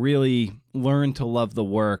really learn to love the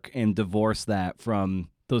work and divorce that from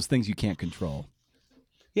those things you can't control?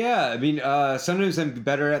 Yeah, I mean, sometimes I'm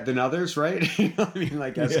better at than others, right? I mean,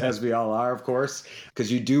 like Yeah, as we all are, of course, because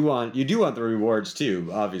you do want the rewards too.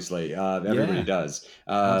 Obviously, everybody yeah, does,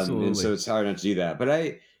 and absolutely. so it's hard not to do that. But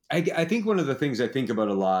I think one of the things I think about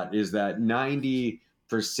a lot is that 90%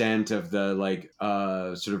 of the like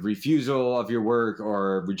sort of refusal of your work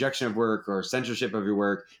or rejection of work or censorship of your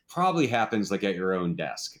work probably happens like at your own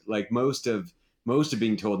desk. Like most of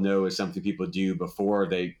being told no is something people do before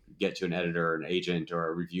they get to an editor or an agent or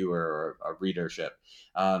a reviewer or a readership.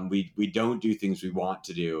 We don't do things we want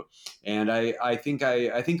to do, and I think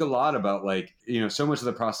a lot about like so much of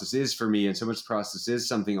the process is for me, and so much of the process is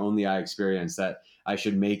something only I experience, that I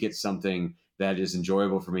should make it something that is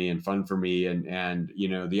enjoyable for me and fun for me, and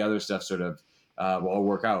the other stuff sort of will all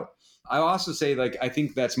work out. I also say like I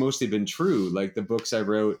think that's mostly been true. Like the books I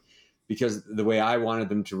wrote, because the way I wanted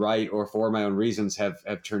them to write or for my own reasons have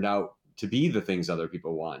turned out to be the things other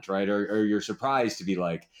people want, right? Or you're surprised to be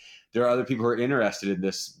like, there are other people who are interested in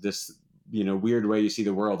this weird way you see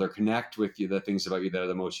the world or connect with you, the things about you that are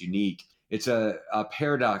the most unique. It's a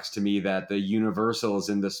paradox to me that the universal is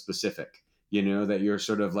in the specific, that you're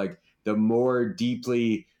sort of like the more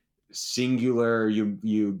deeply singular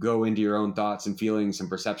you go into your own thoughts and feelings and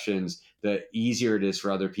perceptions, the easier it is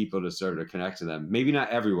for other people to sort of connect to them. Maybe not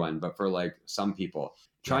everyone, but for like some people,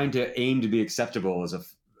 Yeah. trying to aim to be acceptable is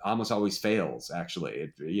almost always fails.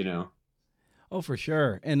 Actually, Oh, for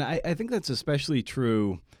sure. And I think that's especially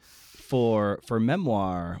true for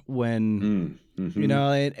memoir, when Mm-hmm.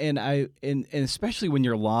 and especially when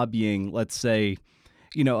you're lobbying, let's say,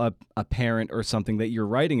 a parent or something that you're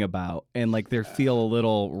writing about, and like they feel a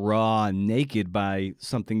little raw and naked by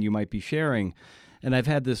something you might be sharing. And I've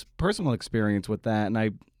had this personal experience with that, and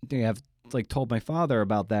I have like told my father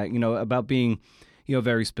about that, about being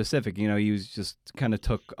very specific. He was just kind of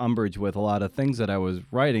took umbrage with a lot of things that I was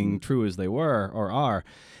writing, true as they were or are.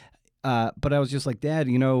 But I was just like, Dad,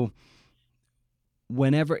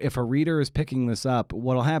 whenever, if a reader is picking this up,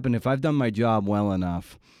 what'll happen if I've done my job well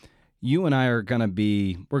enough, you and I we're going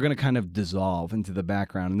to kind of dissolve into the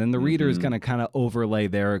background. And then the reader is going Mm-hmm. to kind of overlay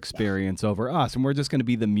their experience over us. And we're just going to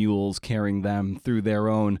be the mules carrying them through their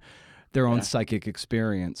own Yeah. psychic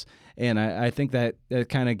experience. And I think that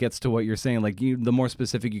kind of gets to what you're saying. Like, the more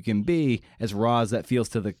specific you can be, as raw as that feels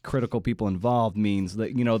to the critical people involved, means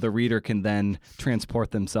that, the reader can then transport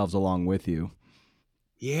themselves along with you.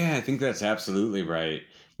 Yeah, I think that's absolutely right.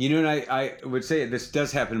 And I would say this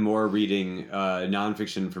does happen more reading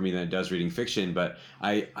nonfiction for me than it does reading fiction, but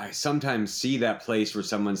I sometimes see that place where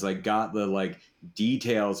someone's like got the like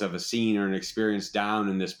details of a scene or an experience down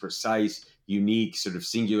in this precise, unique, sort of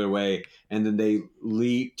singular way, and then they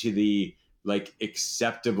leap to the like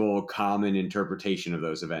acceptable common interpretation of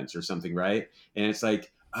those events or something, right? And it's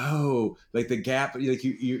like, oh, like the gap, like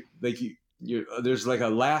you there's like a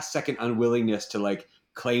last second unwillingness to like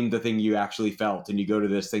claim the thing you actually felt, and you go to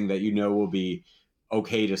this thing that will be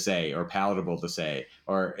okay to say or palatable to say,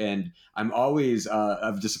 and I'm always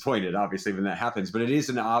disappointed obviously when that happens, but it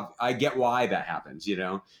is I get why that happens,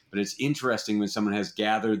 but it's interesting when someone has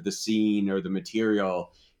gathered the scene or the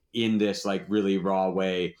material in this like really raw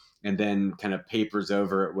way and then kind of papers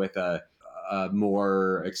over it with a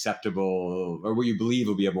more acceptable, or what you believe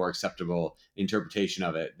will be a more acceptable interpretation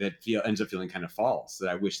of it, that ends up feeling kind of false, that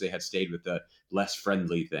I wish they had stayed with the less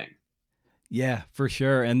friendly thing. Yeah, for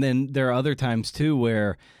sure. And then there are other times too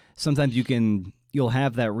where sometimes you can you'll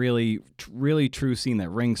have that really true scene that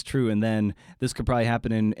rings true, and then this could probably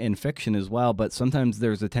happen in fiction as well, but sometimes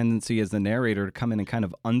there's a tendency as the narrator to come in and kind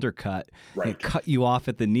of undercut and Right. cut you off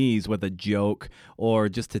at the knees with a joke or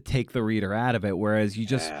just to take the reader out of it, whereas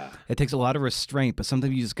Yeah. it takes a lot of restraint, but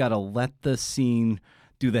sometimes you just got to let the scene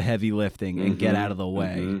do the heavy lifting and get out of the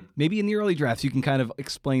way. Maybe in the early drafts you can kind of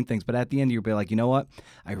explain things, but at the end you'll be like, you know what?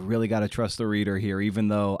 I really got to trust the reader here, even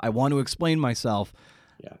though I want to explain myself.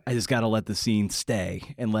 Yeah. I just got to let the scene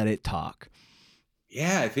stay and let it talk.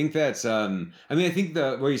 Yeah, I think that's I mean, I think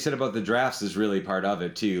what you said about the drafts is really part of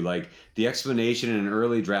it too. Like the explanation in an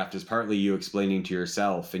early draft is partly you explaining to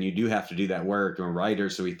yourself, and you do have to do that work. I'm a writer,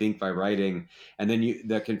 so we think by writing. And then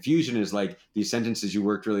the confusion is like these sentences you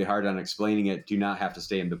worked really hard on explaining it do not have to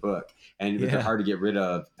stay in the book. And they're Yeah. hard to get rid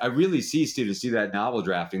of. I really see students do that novel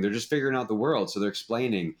drafting. They're just figuring out the world, so they're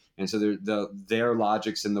explaining. And so their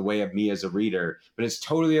logic's in the way of me as a reader, but it's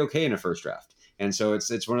totally okay in a first draft. And so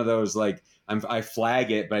it's one of those like I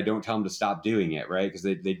flag it, but I don't tell them to stop doing it, right? Because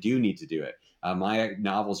they do need to do it. My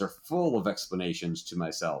novels are full of explanations to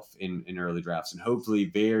myself in early drafts, and hopefully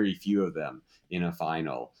very few of them in a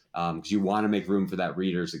final, because you want to make room for that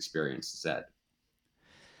reader's experience instead.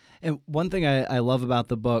 And one thing I love about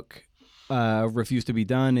the book, Refuse to Be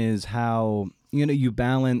Done, is how, you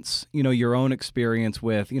balance, your own experience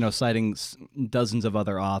with, citing dozens of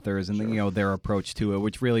other authors and, Sure. their approach to it,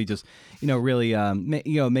 which really just, really,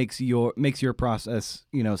 makes your process,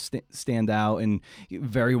 stand out, and you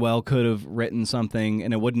very well could have written something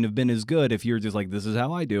and it wouldn't have been as good if you were just like, this is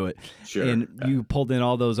how I do it. Sure. And you pulled in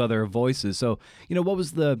all those other voices. So, what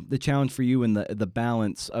was the challenge for you in the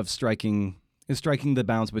balance of striking the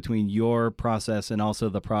balance between your process and also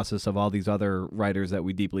the process of all these other writers that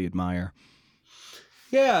we deeply admire?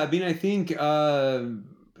 Yeah, I mean, I think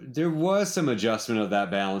there was some adjustment of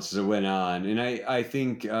that balance as it went on, and I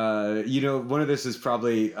think one of this is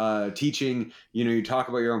probably teaching. You talk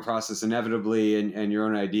about your own process inevitably and your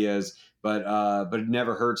own ideas, but it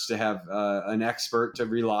never hurts to have an expert to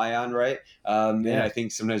rely on, right? And Yeah. I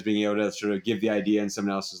think sometimes being able to sort of give the idea in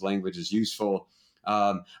someone else's language is useful.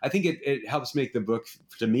 I think it helps make the book,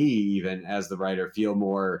 to me, even as the writer, feel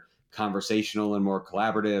more conversational and more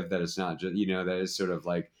collaborative. That it's not just that it's sort of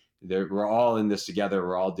like we're all in this together.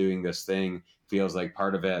 We're all doing this thing. Feels like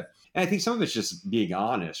part of it. And I think some of it's just being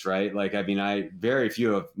honest, right? Like, I mean, I very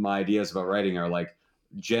few of my ideas about writing are like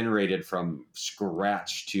generated from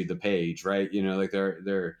scratch to the page, right? Like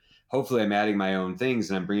they're hopefully I'm adding my own things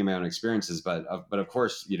and I'm bringing my own experiences, but of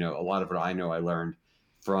course, a lot of what I know I learned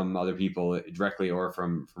from other people directly or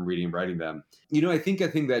from reading and writing them. I think a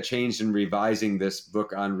thing that changed in revising this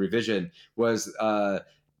book on revision was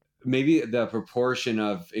maybe the proportion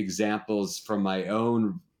of examples from my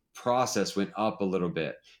own process went up a little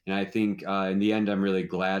bit. And I think in the end, I'm really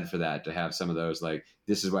glad for that, to have some of those, like,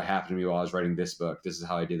 this is what happened to me while I was writing this book. This is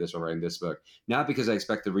how I did this while writing this book. Not because I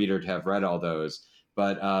expect the reader to have read all those,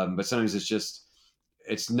 but sometimes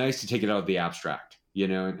it's nice to take it out of the abstract,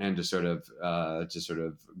 and to sort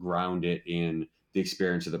of ground it in the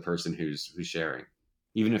experience of the person who's sharing,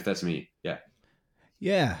 even if that's me. Yeah.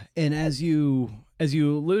 Yeah, and as you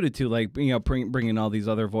alluded to, like, bringing all these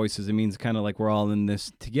other voices, it means kind of like we're all in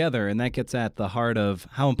this together, and that gets at the heart of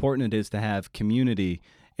how important it is to have community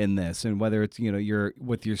in this, and whether it's you're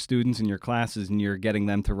with your students in your classes and you're getting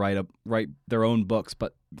them to write their own books,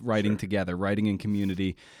 but writing Sure. together, writing in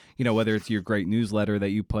community, whether it's your great newsletter that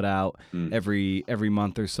you put out Mm. every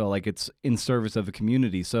month or so, like it's in service of a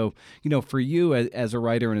community. So for you as a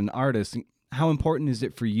writer and an artist, how important is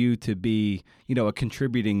it for you to be, a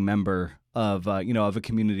contributing member of, of a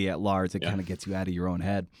community at large that Yeah. kind of gets you out of your own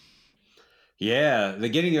head? Yeah, the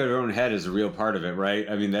getting out of your own head is a real part of it, right?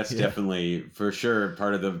 I mean, that's Yeah. definitely for sure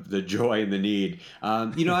part of the joy and the need.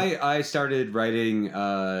 I started writing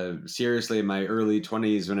seriously in my early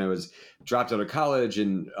 20s when I was dropped out of college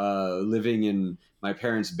and living in my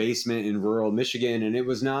parents' basement in rural Michigan, and it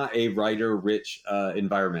was not a writer-rich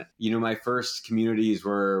environment. My first communities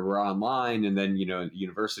were online, and then at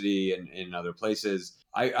university and in other places.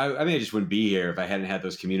 I mean, I just wouldn't be here if I hadn't had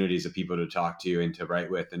those communities of people to talk to and to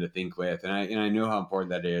write with and to think with, and I know how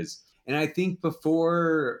important that is. And I think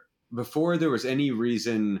before there was any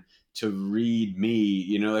reason to read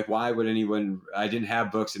me, like, why would anyone? I didn't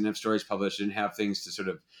have books, didn't have stories published, didn't have things to sort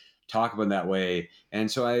of talk about in that way. And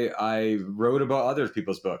so I wrote about other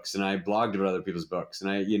people's books and I blogged about other people's books. And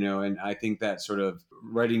and I think that sort of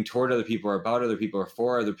writing toward other people or about other people or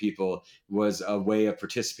for other people was a way of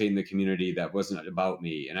participating in the community that wasn't about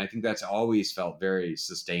me. And I think that's always felt very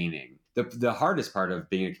sustaining. the hardest part of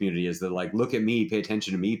being a community is the like, look at me, pay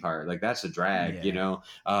attention to me part. Like that's a drag, you Yeah. know.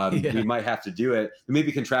 Yeah. We might have to do it. We may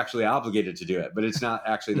be contractually obligated to do it, but it's not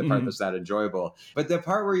actually the part that's that enjoyable. But the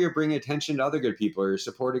part where you're bringing attention to other good people, or you're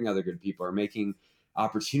supporting other good people, or making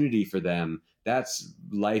opportunity for them, that's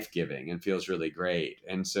life giving and feels really great.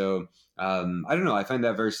 And so I don't know. I find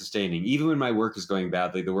that very sustaining. Even when my work is going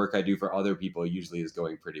badly, the work I do for other people usually is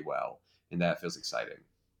going pretty well, and that feels exciting.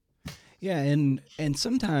 Yeah, and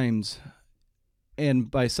sometimes,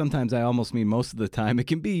 and by sometimes I almost mean most of the time, it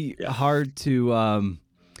can be Yeah. hard to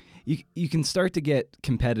you can start to get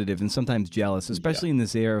competitive and sometimes jealous, especially in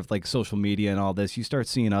this era of like social media and all this. You start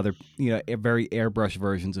seeing other, very airbrush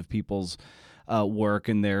versions of people's work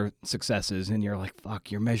and their successes, and you're like,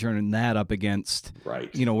 fuck, you're measuring that up against, Right.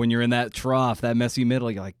 when you're in that trough, that messy middle,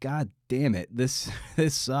 you're like, God damn it, this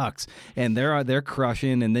sucks, and they're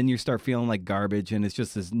crushing, and then you start feeling like garbage, and it's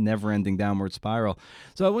just this never-ending downward spiral.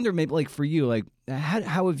 So I wonder, maybe like for you, like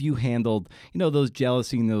how have you handled those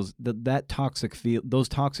jealousy and those toxic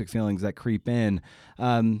feelings that creep in,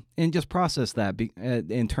 and just process that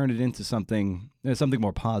and turn it into something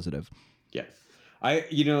more positive. Yeah.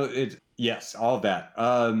 Yes, all of that.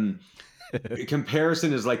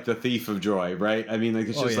 Comparison is like the thief of joy, right? I mean, like,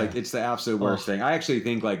 it's just like, it's the absolute worst thing. I actually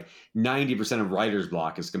think like 90% of writer's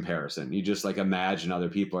block is comparison. You just like imagine other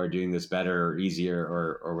people are doing this better or easier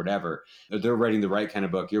or whatever. They're writing the right kind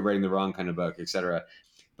of book, you're writing the wrong kind of book, etc.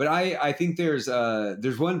 But I think there's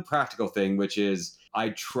one practical thing, which is I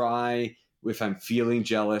try, if I'm feeling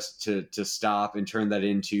jealous, to stop and turn that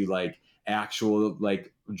into like actual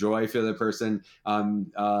like joy for the person.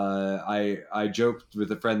 I joked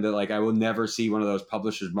with a friend that like I will never see one of those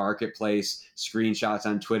publishers marketplace screenshots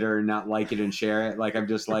on Twitter and not like it and share it. Like I'm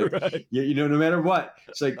just like, Right. no matter what,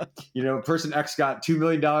 it's like, person X got $2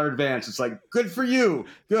 million advance. It's like, good for you,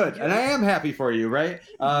 good, and I am happy for you, right?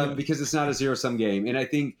 Because it's not a zero sum game. And I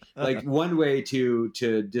think like one way to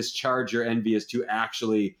discharge your envy is to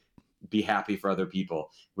actually be happy for other people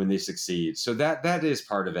when they succeed. So that is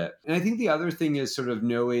part of it. And I think the other thing is sort of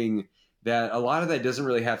knowing that a lot of that doesn't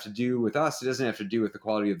really have to do with us. It doesn't have to do with the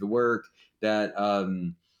quality of the work. That a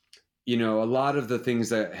lot of the things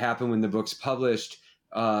that happen when the book's published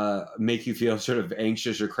make you feel sort of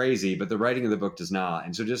anxious or crazy, but the writing of the book does not.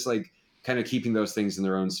 And so just like kind of keeping those things in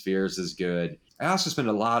their own spheres is good. I also spend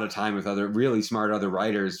a lot of time with other really smart other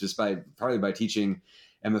writers, just partly by teaching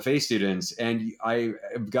MFA students. And I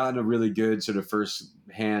have gotten a really good sort of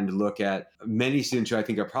first-hand look at many students who I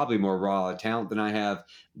think are probably more raw talent than I have,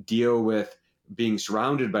 deal with being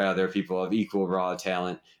surrounded by other people of equal raw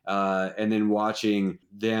talent, and then watching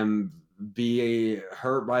them be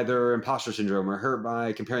hurt by their imposter syndrome or hurt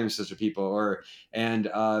by comparing themselves to people, and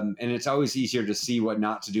it's always easier to see what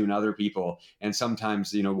not to do in other people. And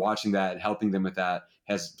sometimes, watching that and helping them with that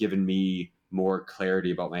has given me more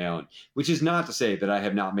clarity about my own, which is not to say that I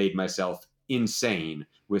have not made myself insane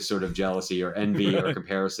with sort of jealousy or envy or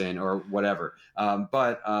comparison or whatever.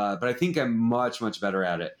 But I think I'm much, much better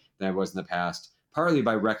at it than I was in the past, partly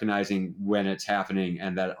by recognizing when it's happening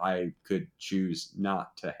and that I could choose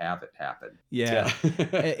not to have it happen. Yeah.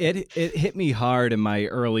 It hit me hard in my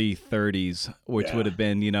early 30s, which would have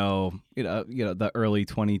been, the early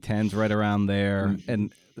 2010s, right around there. Mm-hmm.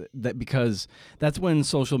 And that because that's when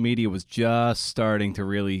social media was just starting to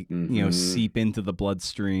really, seep into the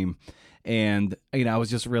bloodstream. And, I was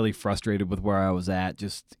just really frustrated with where I was at.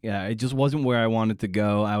 It just wasn't where I wanted to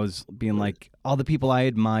go. I was being like, all the people I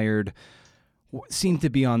admired seemed to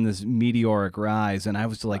be on this meteoric rise, and I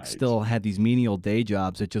was like still had these menial day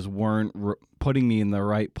jobs that just weren't putting me in the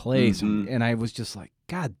right place. And I was just like,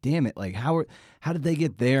 God damn it, like how did they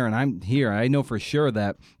get there and I'm here? I know for sure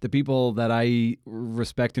that the people that I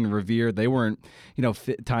respect and revere, they weren't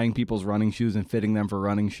tying people's running shoes and fitting them for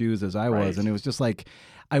running shoes as I was. And it was just like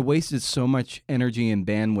I wasted so much energy and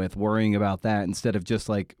bandwidth worrying about that instead of just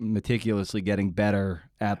like meticulously getting better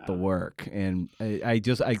at the work. And I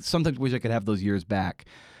sometimes wish I could have those years back,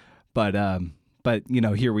 but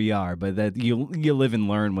here we are. But that you live and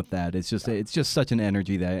learn with that. It's just such an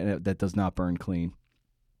energy that does not burn clean.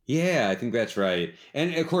 Yeah, I think that's right.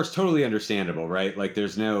 And of course, totally understandable, right? Like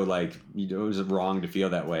there's no like, it was wrong to feel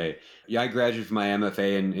that way. Yeah, I graduated from my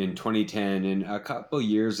MFA in 2010, and a couple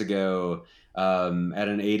years ago at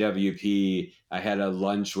an AWP, I had a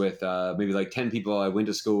lunch with maybe like 10 people I went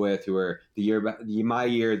to school with who were the year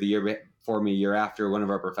before me, year after, one of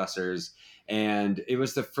our professors. And it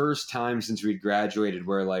was the first time since we'd graduated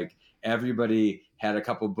where like everybody had a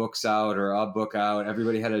couple books out or a book out.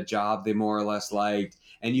 Everybody had a job they more or less liked.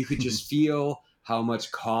 And you could just feel how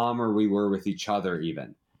much calmer we were with each other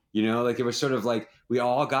even. Like it was sort of like we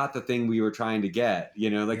all got the thing we were trying to get,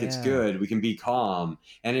 like it's Yeah. good, we can be calm.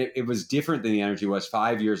 And it was different than the energy was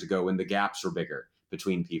 5 years ago when the gaps were bigger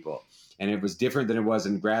between people. And it was different than it was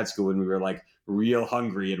in grad school when we were like real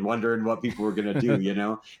hungry and wondering what people were going to do.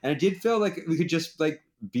 And it did feel like we could just like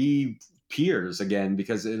be peers again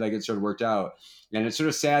because it sort of worked out. And it's sort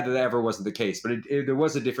of sad that ever wasn't the case, but there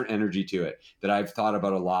was a different energy to it that I've thought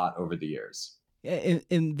about a lot over the years.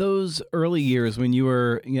 In those early years when you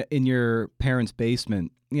were in your parents'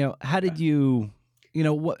 basement, how did you,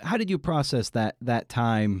 how did you process that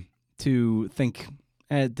time to think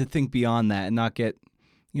beyond that and not get,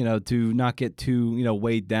 too,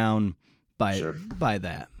 weighed down by Sure. by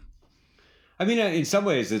that? I mean, in some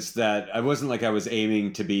ways, it's that I wasn't like I was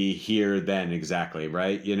aiming to be here then exactly,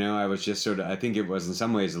 right? I was just sort of. I think it was in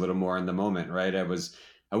some ways a little more in the moment, right? I was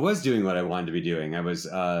doing what I wanted to be doing. I was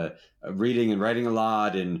reading and writing a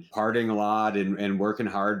lot and partying a lot and working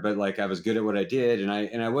hard, but like I was good at what I did, and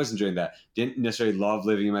I was enjoying that. Didn't necessarily love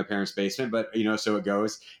living in my parents' basement, but so it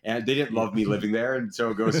goes. And they didn't love me living there, and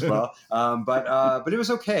so it goes as well. But it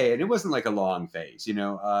was okay, and it wasn't like a long phase.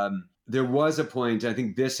 There was a point, I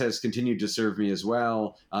think this has continued to serve me as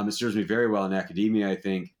well. It serves me very well in academia, I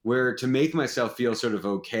think, where to make myself feel sort of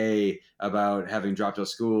okay about having dropped out of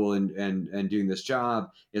school and doing this job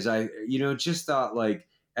is I just thought like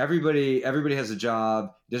everybody has a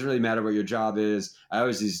job. It doesn't really matter what your job is. I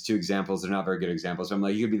always use these two examples. They're not very good examples. So I'm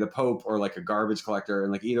like, you could be the Pope or like a garbage collector.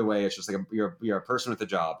 And like either way, it's just like you're a person with a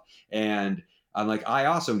job. And I'm like, I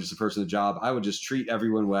also am just a person with a job. I would just treat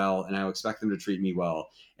everyone well, and I would expect them to treat me well,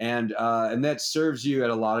 and that serves you at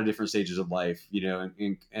a lot of different stages of life,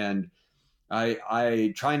 and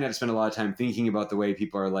I try not to spend a lot of time thinking about the way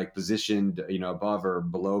people are like positioned, above or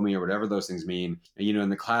below me or whatever those things mean. And, in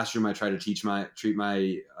the classroom, I try to treat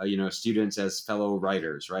my students as fellow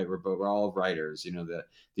writers, right? We're all writers. The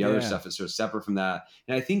other stuff is sort of separate from that,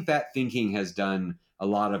 and I think that thinking has done a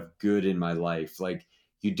lot of good in my life. Like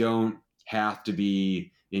you don't have to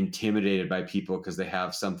be intimidated by people because they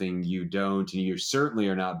have something you don't, and you certainly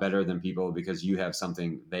are not better than people because you have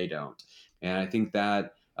something they don't. And I think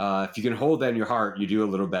that if you can hold that in your heart, you do a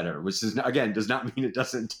little better, which is again does not mean it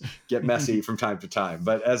doesn't get messy from time to time.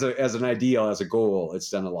 But as an ideal, as a goal, it's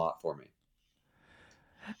done a lot for me.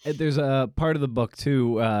 There's a part of the book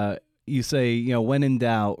too. You say, when in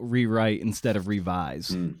doubt, rewrite instead of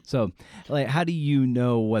revise. So, like, how do you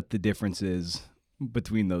know what the difference is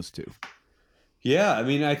between those two? Yeah, I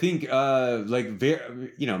mean, I think maybe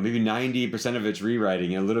 90% of it's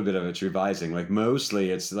rewriting and a little bit of it's revising. Like mostly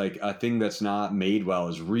it's like a thing that's not made well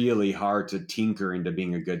is really hard to tinker into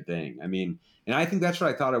being a good thing. I mean, and I think that's what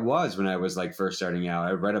I thought it was when I was like first starting out.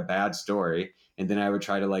 I read a bad story and then I would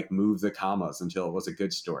try to like move the commas until it was a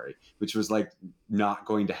good story, which was like not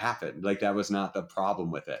going to happen. Like that was not the problem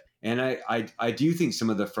with it. And I do think some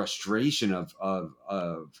of the frustration of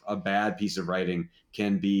a bad piece of writing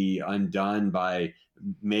can be undone by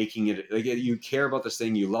making it like you care about this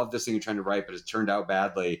thing, you love this thing you're trying to write, but it's turned out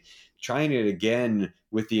badly. Trying it again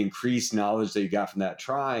with the increased knowledge that you got from that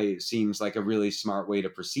try seems like a really smart way to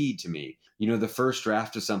proceed to me. The first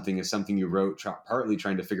draft of something is something you wrote partly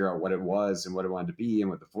trying to figure out what it was and what it wanted to be and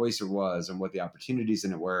what the voice was and what the opportunities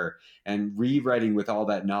in it were. And rewriting with all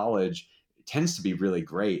that knowledge tends to be really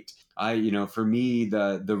great. For me,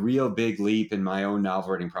 the real big leap in my own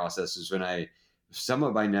novel writing process is when I,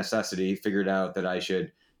 somewhat by necessity, figured out that I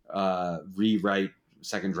should rewrite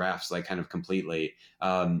second drafts like kind of completely.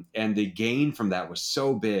 And the gain from that was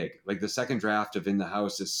so big. Like the second draft of In the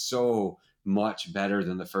House is so much better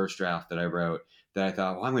than the first draft that I wrote that I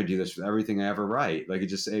thought, well, I'm going to do this with everything I ever write. Like it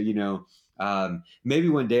just, maybe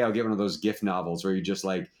one day I'll get one of those gift novels where you just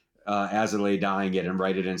like, as I lay dying it and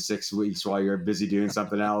write it in 6 weeks while you're busy doing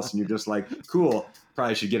something else. And you're just like, cool,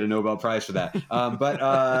 probably should get a Nobel Prize for that. But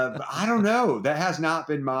I don't know. That has not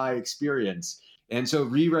been my experience. And so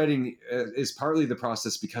rewriting is partly the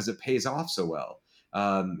process because it pays off so well.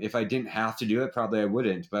 If I didn't have to do it, probably I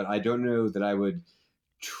wouldn't. But I don't know that I would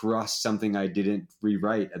trust something I didn't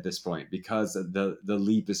rewrite at this point because the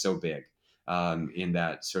leap is so big in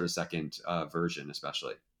that sort of second version,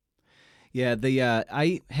 especially. Yeah,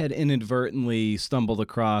 I had inadvertently stumbled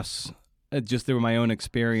across just through my own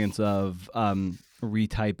experience of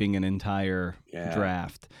retyping an entire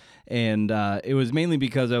draft, and it was mainly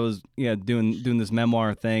because I was doing this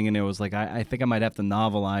memoir thing, and it was like I think I might have to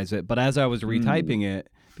novelize it. But as I was retyping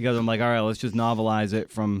it, because I'm like, all right, let's just novelize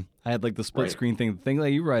it from. I had like the split screen thing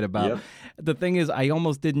that you write about. Yep. The thing is, I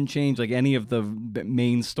almost didn't change like any of the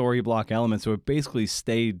main story block elements, so it basically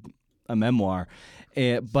stayed a memoir.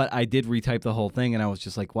 But I did retype the whole thing, and I was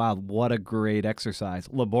just like, wow, what a great exercise.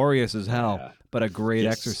 Laborious as hell, Yeah. but a great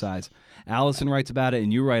Yes. exercise. Allison writes about it,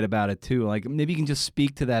 and you write about it too. Like, maybe you can just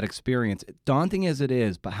speak to that experience, daunting as it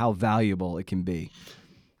is, but how valuable it can be.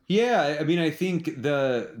 Yeah, I mean, I think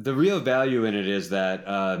the real value in it is that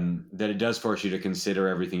that it does force you to consider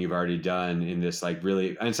everything you've already done in this like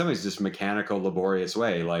really, in some ways, just mechanical, laborious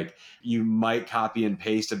way. Like you might copy and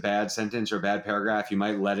paste a bad sentence or a bad paragraph. You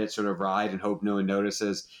might let it sort of ride and hope no one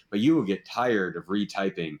notices, but you will get tired of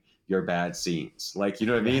retyping your bad scenes. Like, you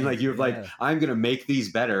know what I mean? Right. Like you're like, Yeah. I'm going to make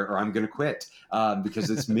these better or I'm going to quit because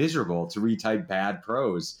it's miserable to retype bad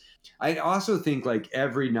prose. I also think like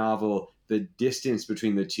every novel, the distance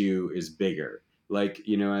between the two is bigger. Like,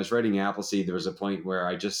 you know, I was writing Appleseed, there was a point where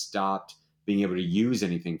I just stopped being able to use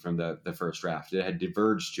anything from the first draft. It had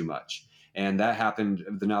diverged too much. And that happened.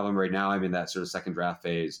 The novel right now, I'm in that sort of second draft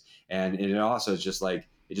phase. And it also is just like,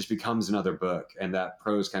 it just becomes another book and that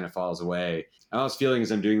prose kind of falls away. I was feeling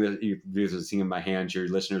as I'm doing this, you this thing in my hands, your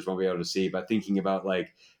listeners won't be able to see, but thinking about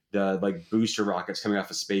like the like booster rockets coming off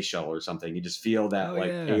a space shuttle or something. You just feel that Oh,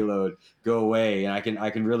 like yeah. payload go away. And I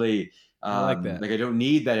can really, I like that. like I don't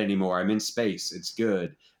need that anymore. I'm in space. It's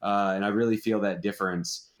good. And I really feel that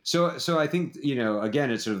difference. So I think, you know, again,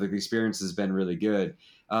 it's sort of like the experience has been really good.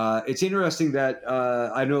 It's interesting that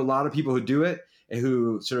I know a lot of people who do it and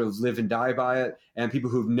who sort of live and die by it, and people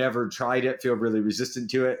who've never tried it feel really resistant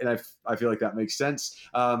to it. And I feel like that makes sense.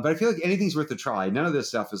 But I feel like anything's worth a try. None of this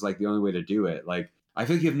stuff is like the only way to do it. Like I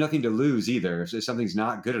feel like you have nothing to lose either. If something's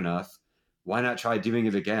not good enough, why not try doing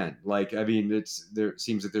it again? Like, I mean, there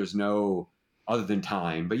seems that there's no other than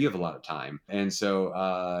time, but you have a lot of time. And so,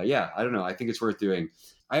 yeah, I don't know. I think it's worth doing.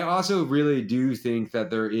 I also really do think that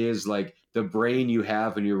there is like the brain you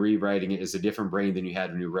have when you're rewriting it is a different brain than you had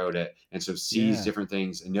when you wrote it. And so sees Yeah. different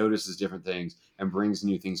things and notices different things and brings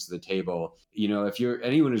new things to the table. You know, if you're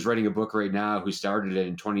anyone who's writing a book right now who started it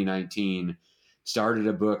in 2019, started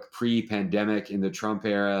a book pre-pandemic in the Trump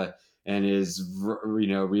era, and is you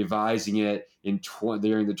know revising it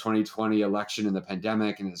during the 2020 election and the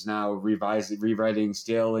pandemic, and is now rewriting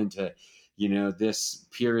still into you know this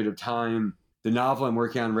period of time. The novel I'm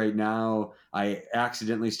working on right now, I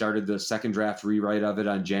accidentally started the second draft rewrite of it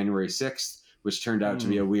on January 6th, which turned out to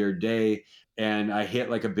be a weird day. And I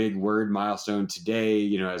hit like a big word milestone today,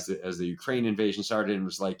 you know, as the Ukraine invasion started, and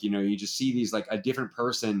was like, you know, you just see these like a different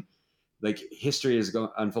person, like history is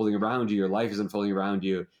unfolding around you, your life is unfolding around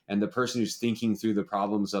you, and the person who's thinking through the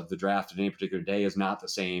problems of the draft at any particular day is not the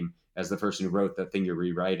same as the person who wrote that thing you're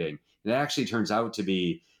rewriting. And it actually turns out to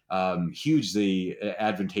be hugely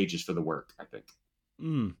advantageous for the work, I think.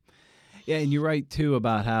 Mm. Yeah, and you're right too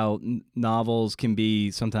about how novels can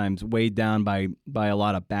be sometimes weighed down by a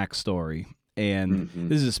lot of backstory, and Mm-hmm.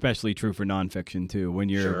 this is especially true for nonfiction too. When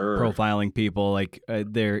you're Sure. profiling people, like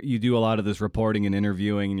you do a lot of this reporting and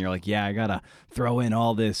interviewing, and you're like, yeah, I gotta throw in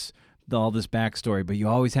all this backstory, but you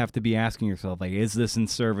always have to be asking yourself, like, is this in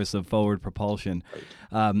service of forward propulsion?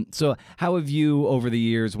 Right. So, how have you over the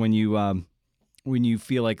years, when you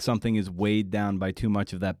feel like something is weighed down by too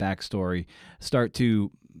much of that backstory, start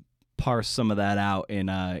to parse some of that out and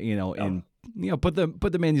put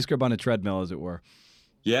the manuscript on a treadmill, as it were?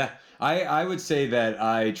 Yeah, I would say that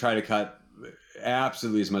I try to cut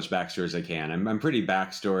absolutely as much backstory as I can. I'm pretty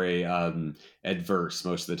backstory adverse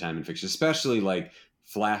most of the time in fiction, especially like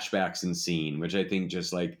flashbacks and scene, which I think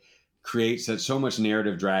just like creates so much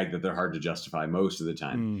narrative drag that they're hard to justify most of the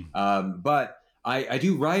time. Mm. But I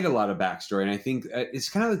do write a lot of backstory, and I think it's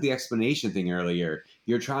kind of like the explanation thing earlier.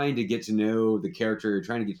 You're trying to get to know the character, you're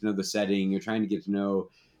trying to get to know the setting, you're trying to get to know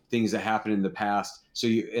things that happened in the past. So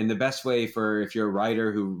and the best way for if you're a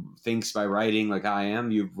writer who thinks by writing like I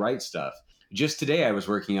am, you write stuff. Just today, I was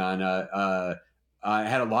working on I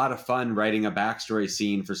had a lot of fun writing a backstory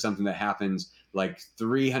scene for something that happens like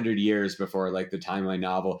 300 years before like the timeline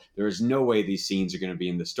novel. There is no way these scenes are going to be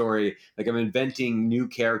in the story. Like I'm inventing new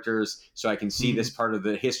characters so I can see this part of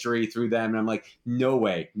the history through them. And I'm like, no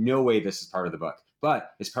way this is part of the book.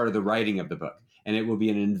 But it's part of the writing of the book. And it will be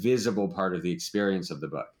an invisible part of the experience of the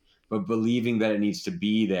book. But believing that it needs to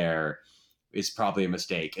be there is probably a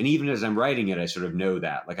mistake. And even as I'm writing it, I sort of know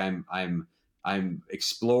that. Like I'm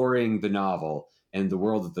exploring the novel and the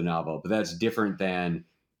world of the novel, but that's different than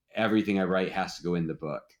everything I write has to go in the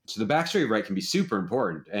book. So the backstory write can be super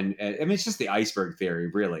important. And I mean, it's just the iceberg theory,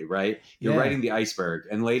 really, right? You're Yeah. writing the iceberg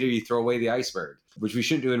and later you throw away the iceberg, which we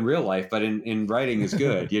shouldn't do in real life, but in writing is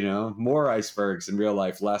good, you know, more icebergs in real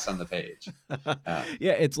life, less on the page.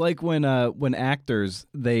 Yeah, it's like when actors,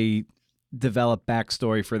 they develop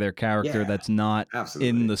backstory for their character Yeah, that's not in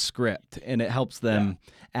absolutely. the script, and it helps them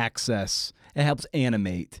it helps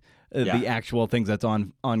animate the actual things that's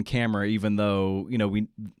on camera, even though, you know,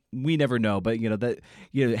 we never know, but you know that,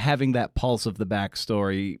 you know, having that pulse of the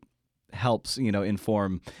backstory helps, you know,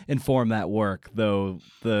 inform that work, though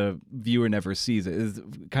the viewer never sees it. Is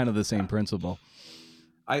kind of the same principle.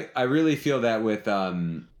 I really feel that with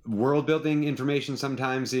world building information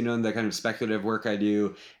sometimes, you know, in the kind of speculative work I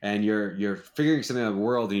do, and you're figuring something out of the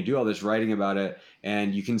world and you do all this writing about it,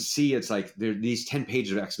 and you can see it's like these 10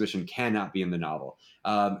 pages of exposition cannot be in the novel.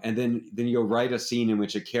 And then you'll write a scene in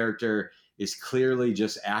which a character is clearly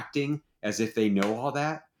just acting as if they know all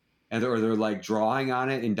that, and or they're like drawing on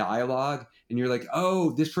it in dialogue, and you're like,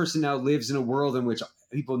 oh, this person now lives in a world in which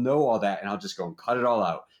people know all that, and I'll just go and cut it all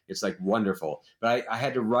out. It's like wonderful. But I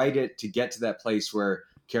had to write it to get to that place where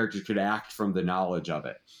characters could act from the knowledge of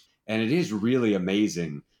it. And it is really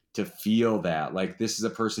amazing to feel that. Like, this is a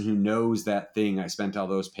person who knows that thing I spent all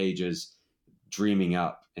those pages dreaming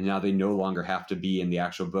up. And now they no longer have to be in the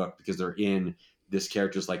actual book because they're in this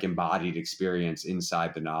character's like embodied experience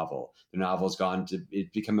inside the novel. The novel's gone to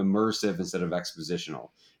it become immersive instead of expositional.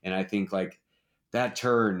 And I think like that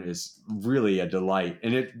turn is really a delight,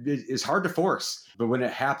 and it is hard to force. But when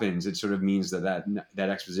it happens, it sort of means that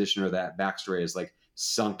exposition or that backstory is like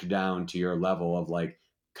sunk down to your level of like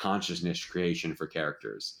consciousness creation for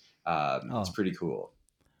characters. It's pretty cool.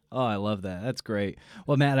 Oh, I love that. That's great.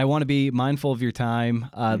 Well, Matt, I want to be mindful of your time.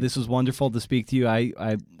 This was wonderful to speak to you.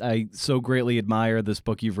 I so greatly admire this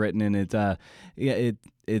book you've written, and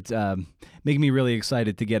it's making me really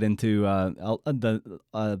excited to get into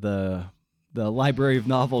the library of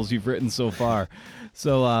novels you've written so far.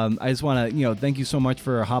 So I just want to, thank you so much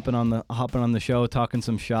for hopping on the show, talking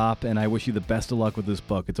some shop, and I wish you the best of luck with this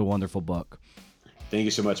book. It's a wonderful book. Thank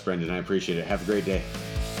you so much, Brendan. I appreciate it. Have a great day.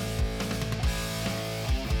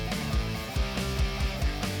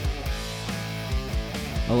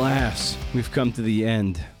 Alas, we've come to the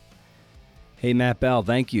end. Hey, Matt Bell,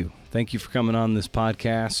 thank you. Thank you for coming on this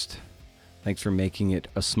podcast. Thanks for making it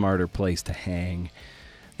a smarter place to hang.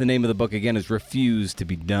 The name of the book again is Refuse to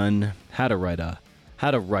Be Done: How to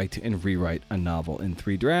Write and Rewrite a Novel in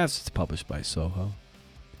 3 Drafts. It's published by Soho.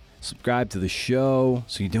 Subscribe to the show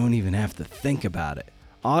so you don't even have to think about it.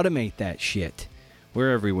 Automate that shit.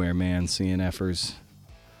 We're everywhere, man, CNFers.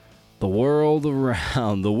 The world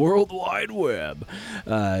around, the World Wide Web.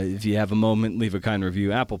 If you have a moment, leave a kind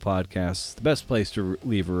review. Apple Podcasts, the best place to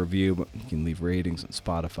leave a review, but you can leave ratings on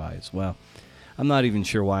Spotify as well. I'm not even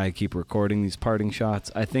sure why I keep recording these parting shots.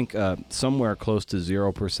 I think somewhere close to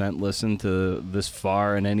 0% listen to this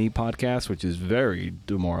far in any podcast, which is very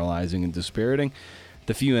demoralizing and dispiriting.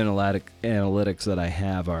 The few analytics that I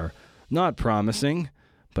have are not promising,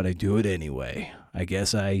 but I do it anyway. I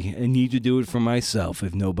guess I need to do it for myself,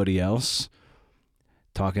 if nobody else.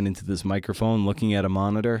 Talking into this microphone, looking at a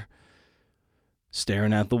monitor,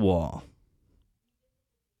 staring at the wall.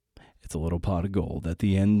 It's a little pot of gold. At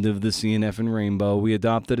the end of the CNF and Rainbow, we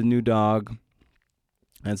adopted a new dog.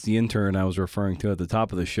 That's the intern I was referring to at the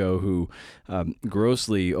top of the show, who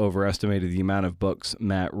grossly overestimated the amount of books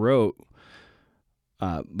Matt wrote.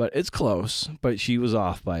 But it's close, but she was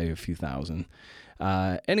off by a few thousand.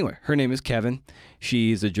 Anyway, her name is Kevin.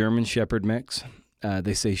 She's a German Shepherd mix.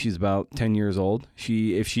 They say she's about 10 years old.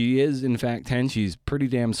 If she is, in fact, 10, she's pretty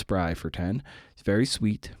damn spry for 10. She's very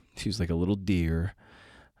sweet. She's like a little deer.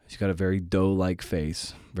 She's got a very doe-like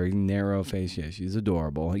face, very narrow face. Yeah, she's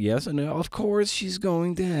adorable. Yes, and of course she's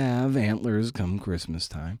going to have antlers come Christmas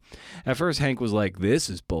time. At first, Hank was like, this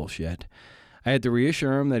is bullshit. I had to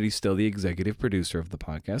reassure him that he's still the executive producer of the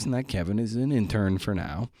podcast and that Kevin is an intern for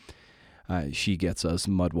now. She gets us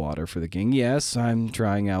mud water for the king. Yes, I'm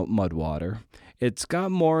trying out mud water. It's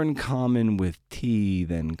got more in common with tea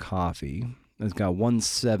than coffee. It's got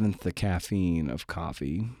 1/7 the caffeine of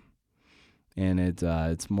coffee. And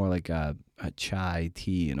it's more like a chai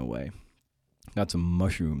tea in a way. Got some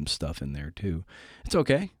mushroom stuff in there too. It's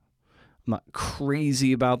okay. I'm not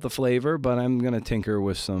crazy about the flavor, but I'm going to tinker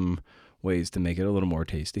with some ways to make it a little more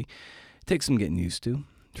tasty. It takes some getting used to.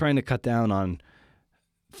 Trying to cut down on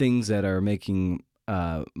things that are making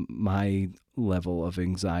my level of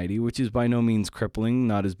anxiety, which is by no means crippling,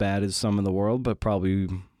 not as bad as some in the world, but probably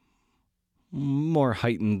more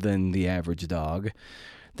heightened than the average dog,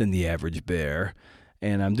 than the average bear.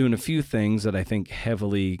 And I'm doing a few things that I think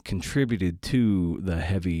heavily contributed to the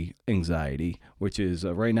heavy anxiety, which is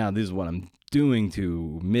right now, this is what I'm doing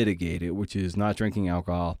to mitigate it, which is not drinking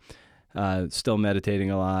alcohol, still meditating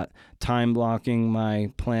a lot, time blocking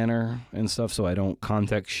my planner and stuff so I don't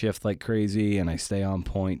context shift like crazy and I stay on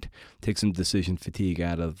point, take some decision fatigue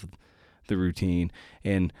out of the routine,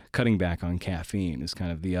 and cutting back on caffeine is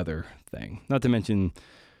kind of the other thing. Not to mention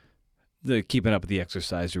the keeping up with the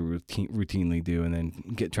exercise we routinely do, and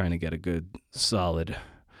then trying to get a good solid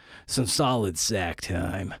sack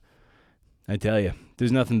time. I tell you,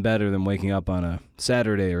 there's nothing better than waking up on a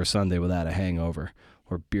Saturday or Sunday without a hangover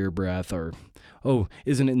or beer breath or, oh,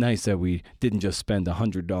 isn't it nice that we didn't just spend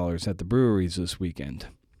 $100 at the breweries this weekend?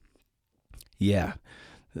 Yeah,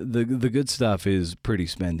 the good stuff is pretty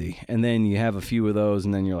spendy. And then you have a few of those,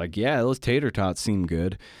 and then you're like, yeah, those tater tots seem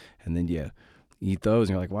good. And then you eat those,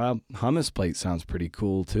 and you're like, wow, hummus plate sounds pretty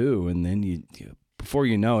cool too. And then you before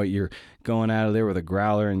you know it, you're going out of there with a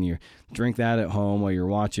growler, and you drink that at home while you're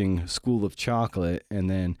watching School of Chocolate, and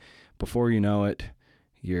then before you know it,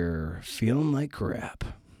 you're feeling like crap.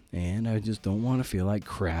 And I just don't want to feel like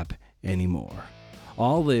crap anymore.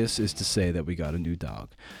 All this is to say that we got a new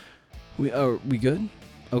dog. We good?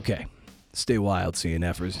 Okay. Stay wild,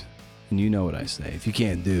 CNFers. And you know what I say. If you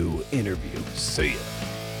can't do, interview. See ya.